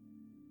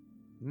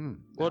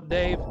 Well,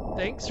 Dave,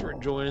 thanks for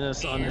joining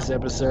us on this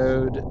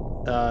episode.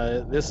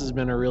 This has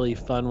been a really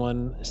fun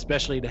one,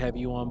 especially to have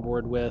you on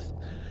board with.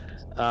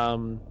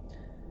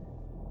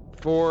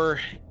 For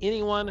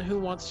anyone who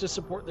wants to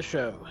support the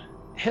show,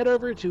 head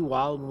over to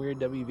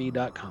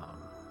wildandweirdwv.com.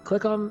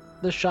 Click on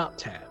the shop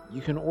tab.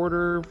 You can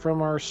order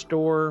from our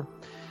store.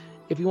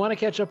 If you want to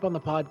catch up on the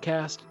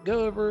podcast,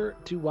 go over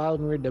to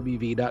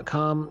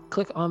wildandweirdwv.com.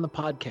 Click on the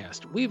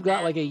podcast. We've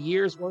got like a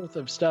year's worth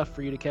of stuff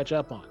for you to catch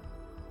up on.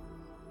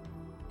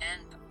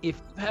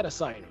 If you've had a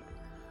sighting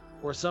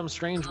or some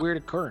strange weird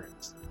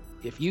occurrence,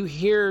 if you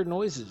hear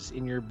noises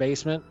in your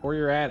basement or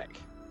your attic,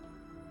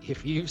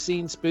 if you've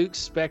seen spooks,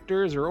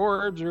 specters, or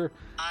orbs, or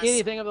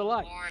anything of the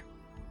like,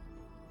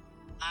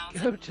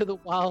 go to the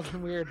Wild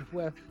and Weird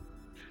web,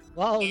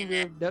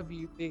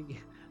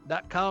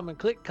 wildandweirdwv.com, and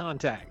click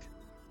contact.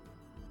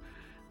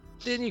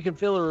 Then you can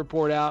fill a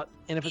report out,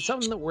 and if it's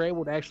something that we're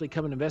able to actually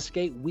come and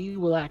investigate, we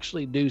will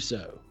actually do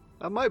so.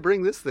 I might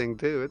bring this thing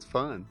too. It's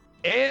fun.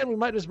 And we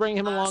might just bring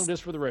him along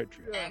just for the road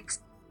trip. It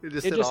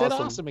just It said just said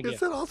awesome. awesome again. It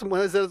said awesome.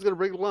 When I said I was going to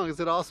bring it along, it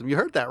said awesome. You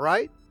heard that,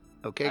 right?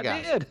 Okay, I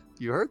guys. did.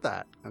 You heard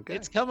that. Okay.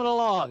 It's coming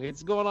along.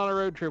 It's going on a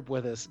road trip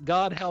with us.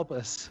 God help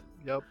us.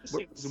 Yep.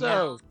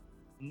 So,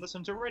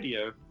 Listen to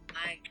radio.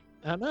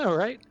 I know,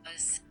 right?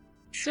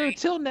 So,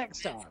 till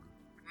next time,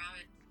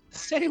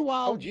 stay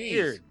wild,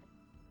 weird,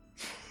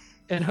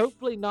 and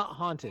hopefully not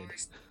haunted.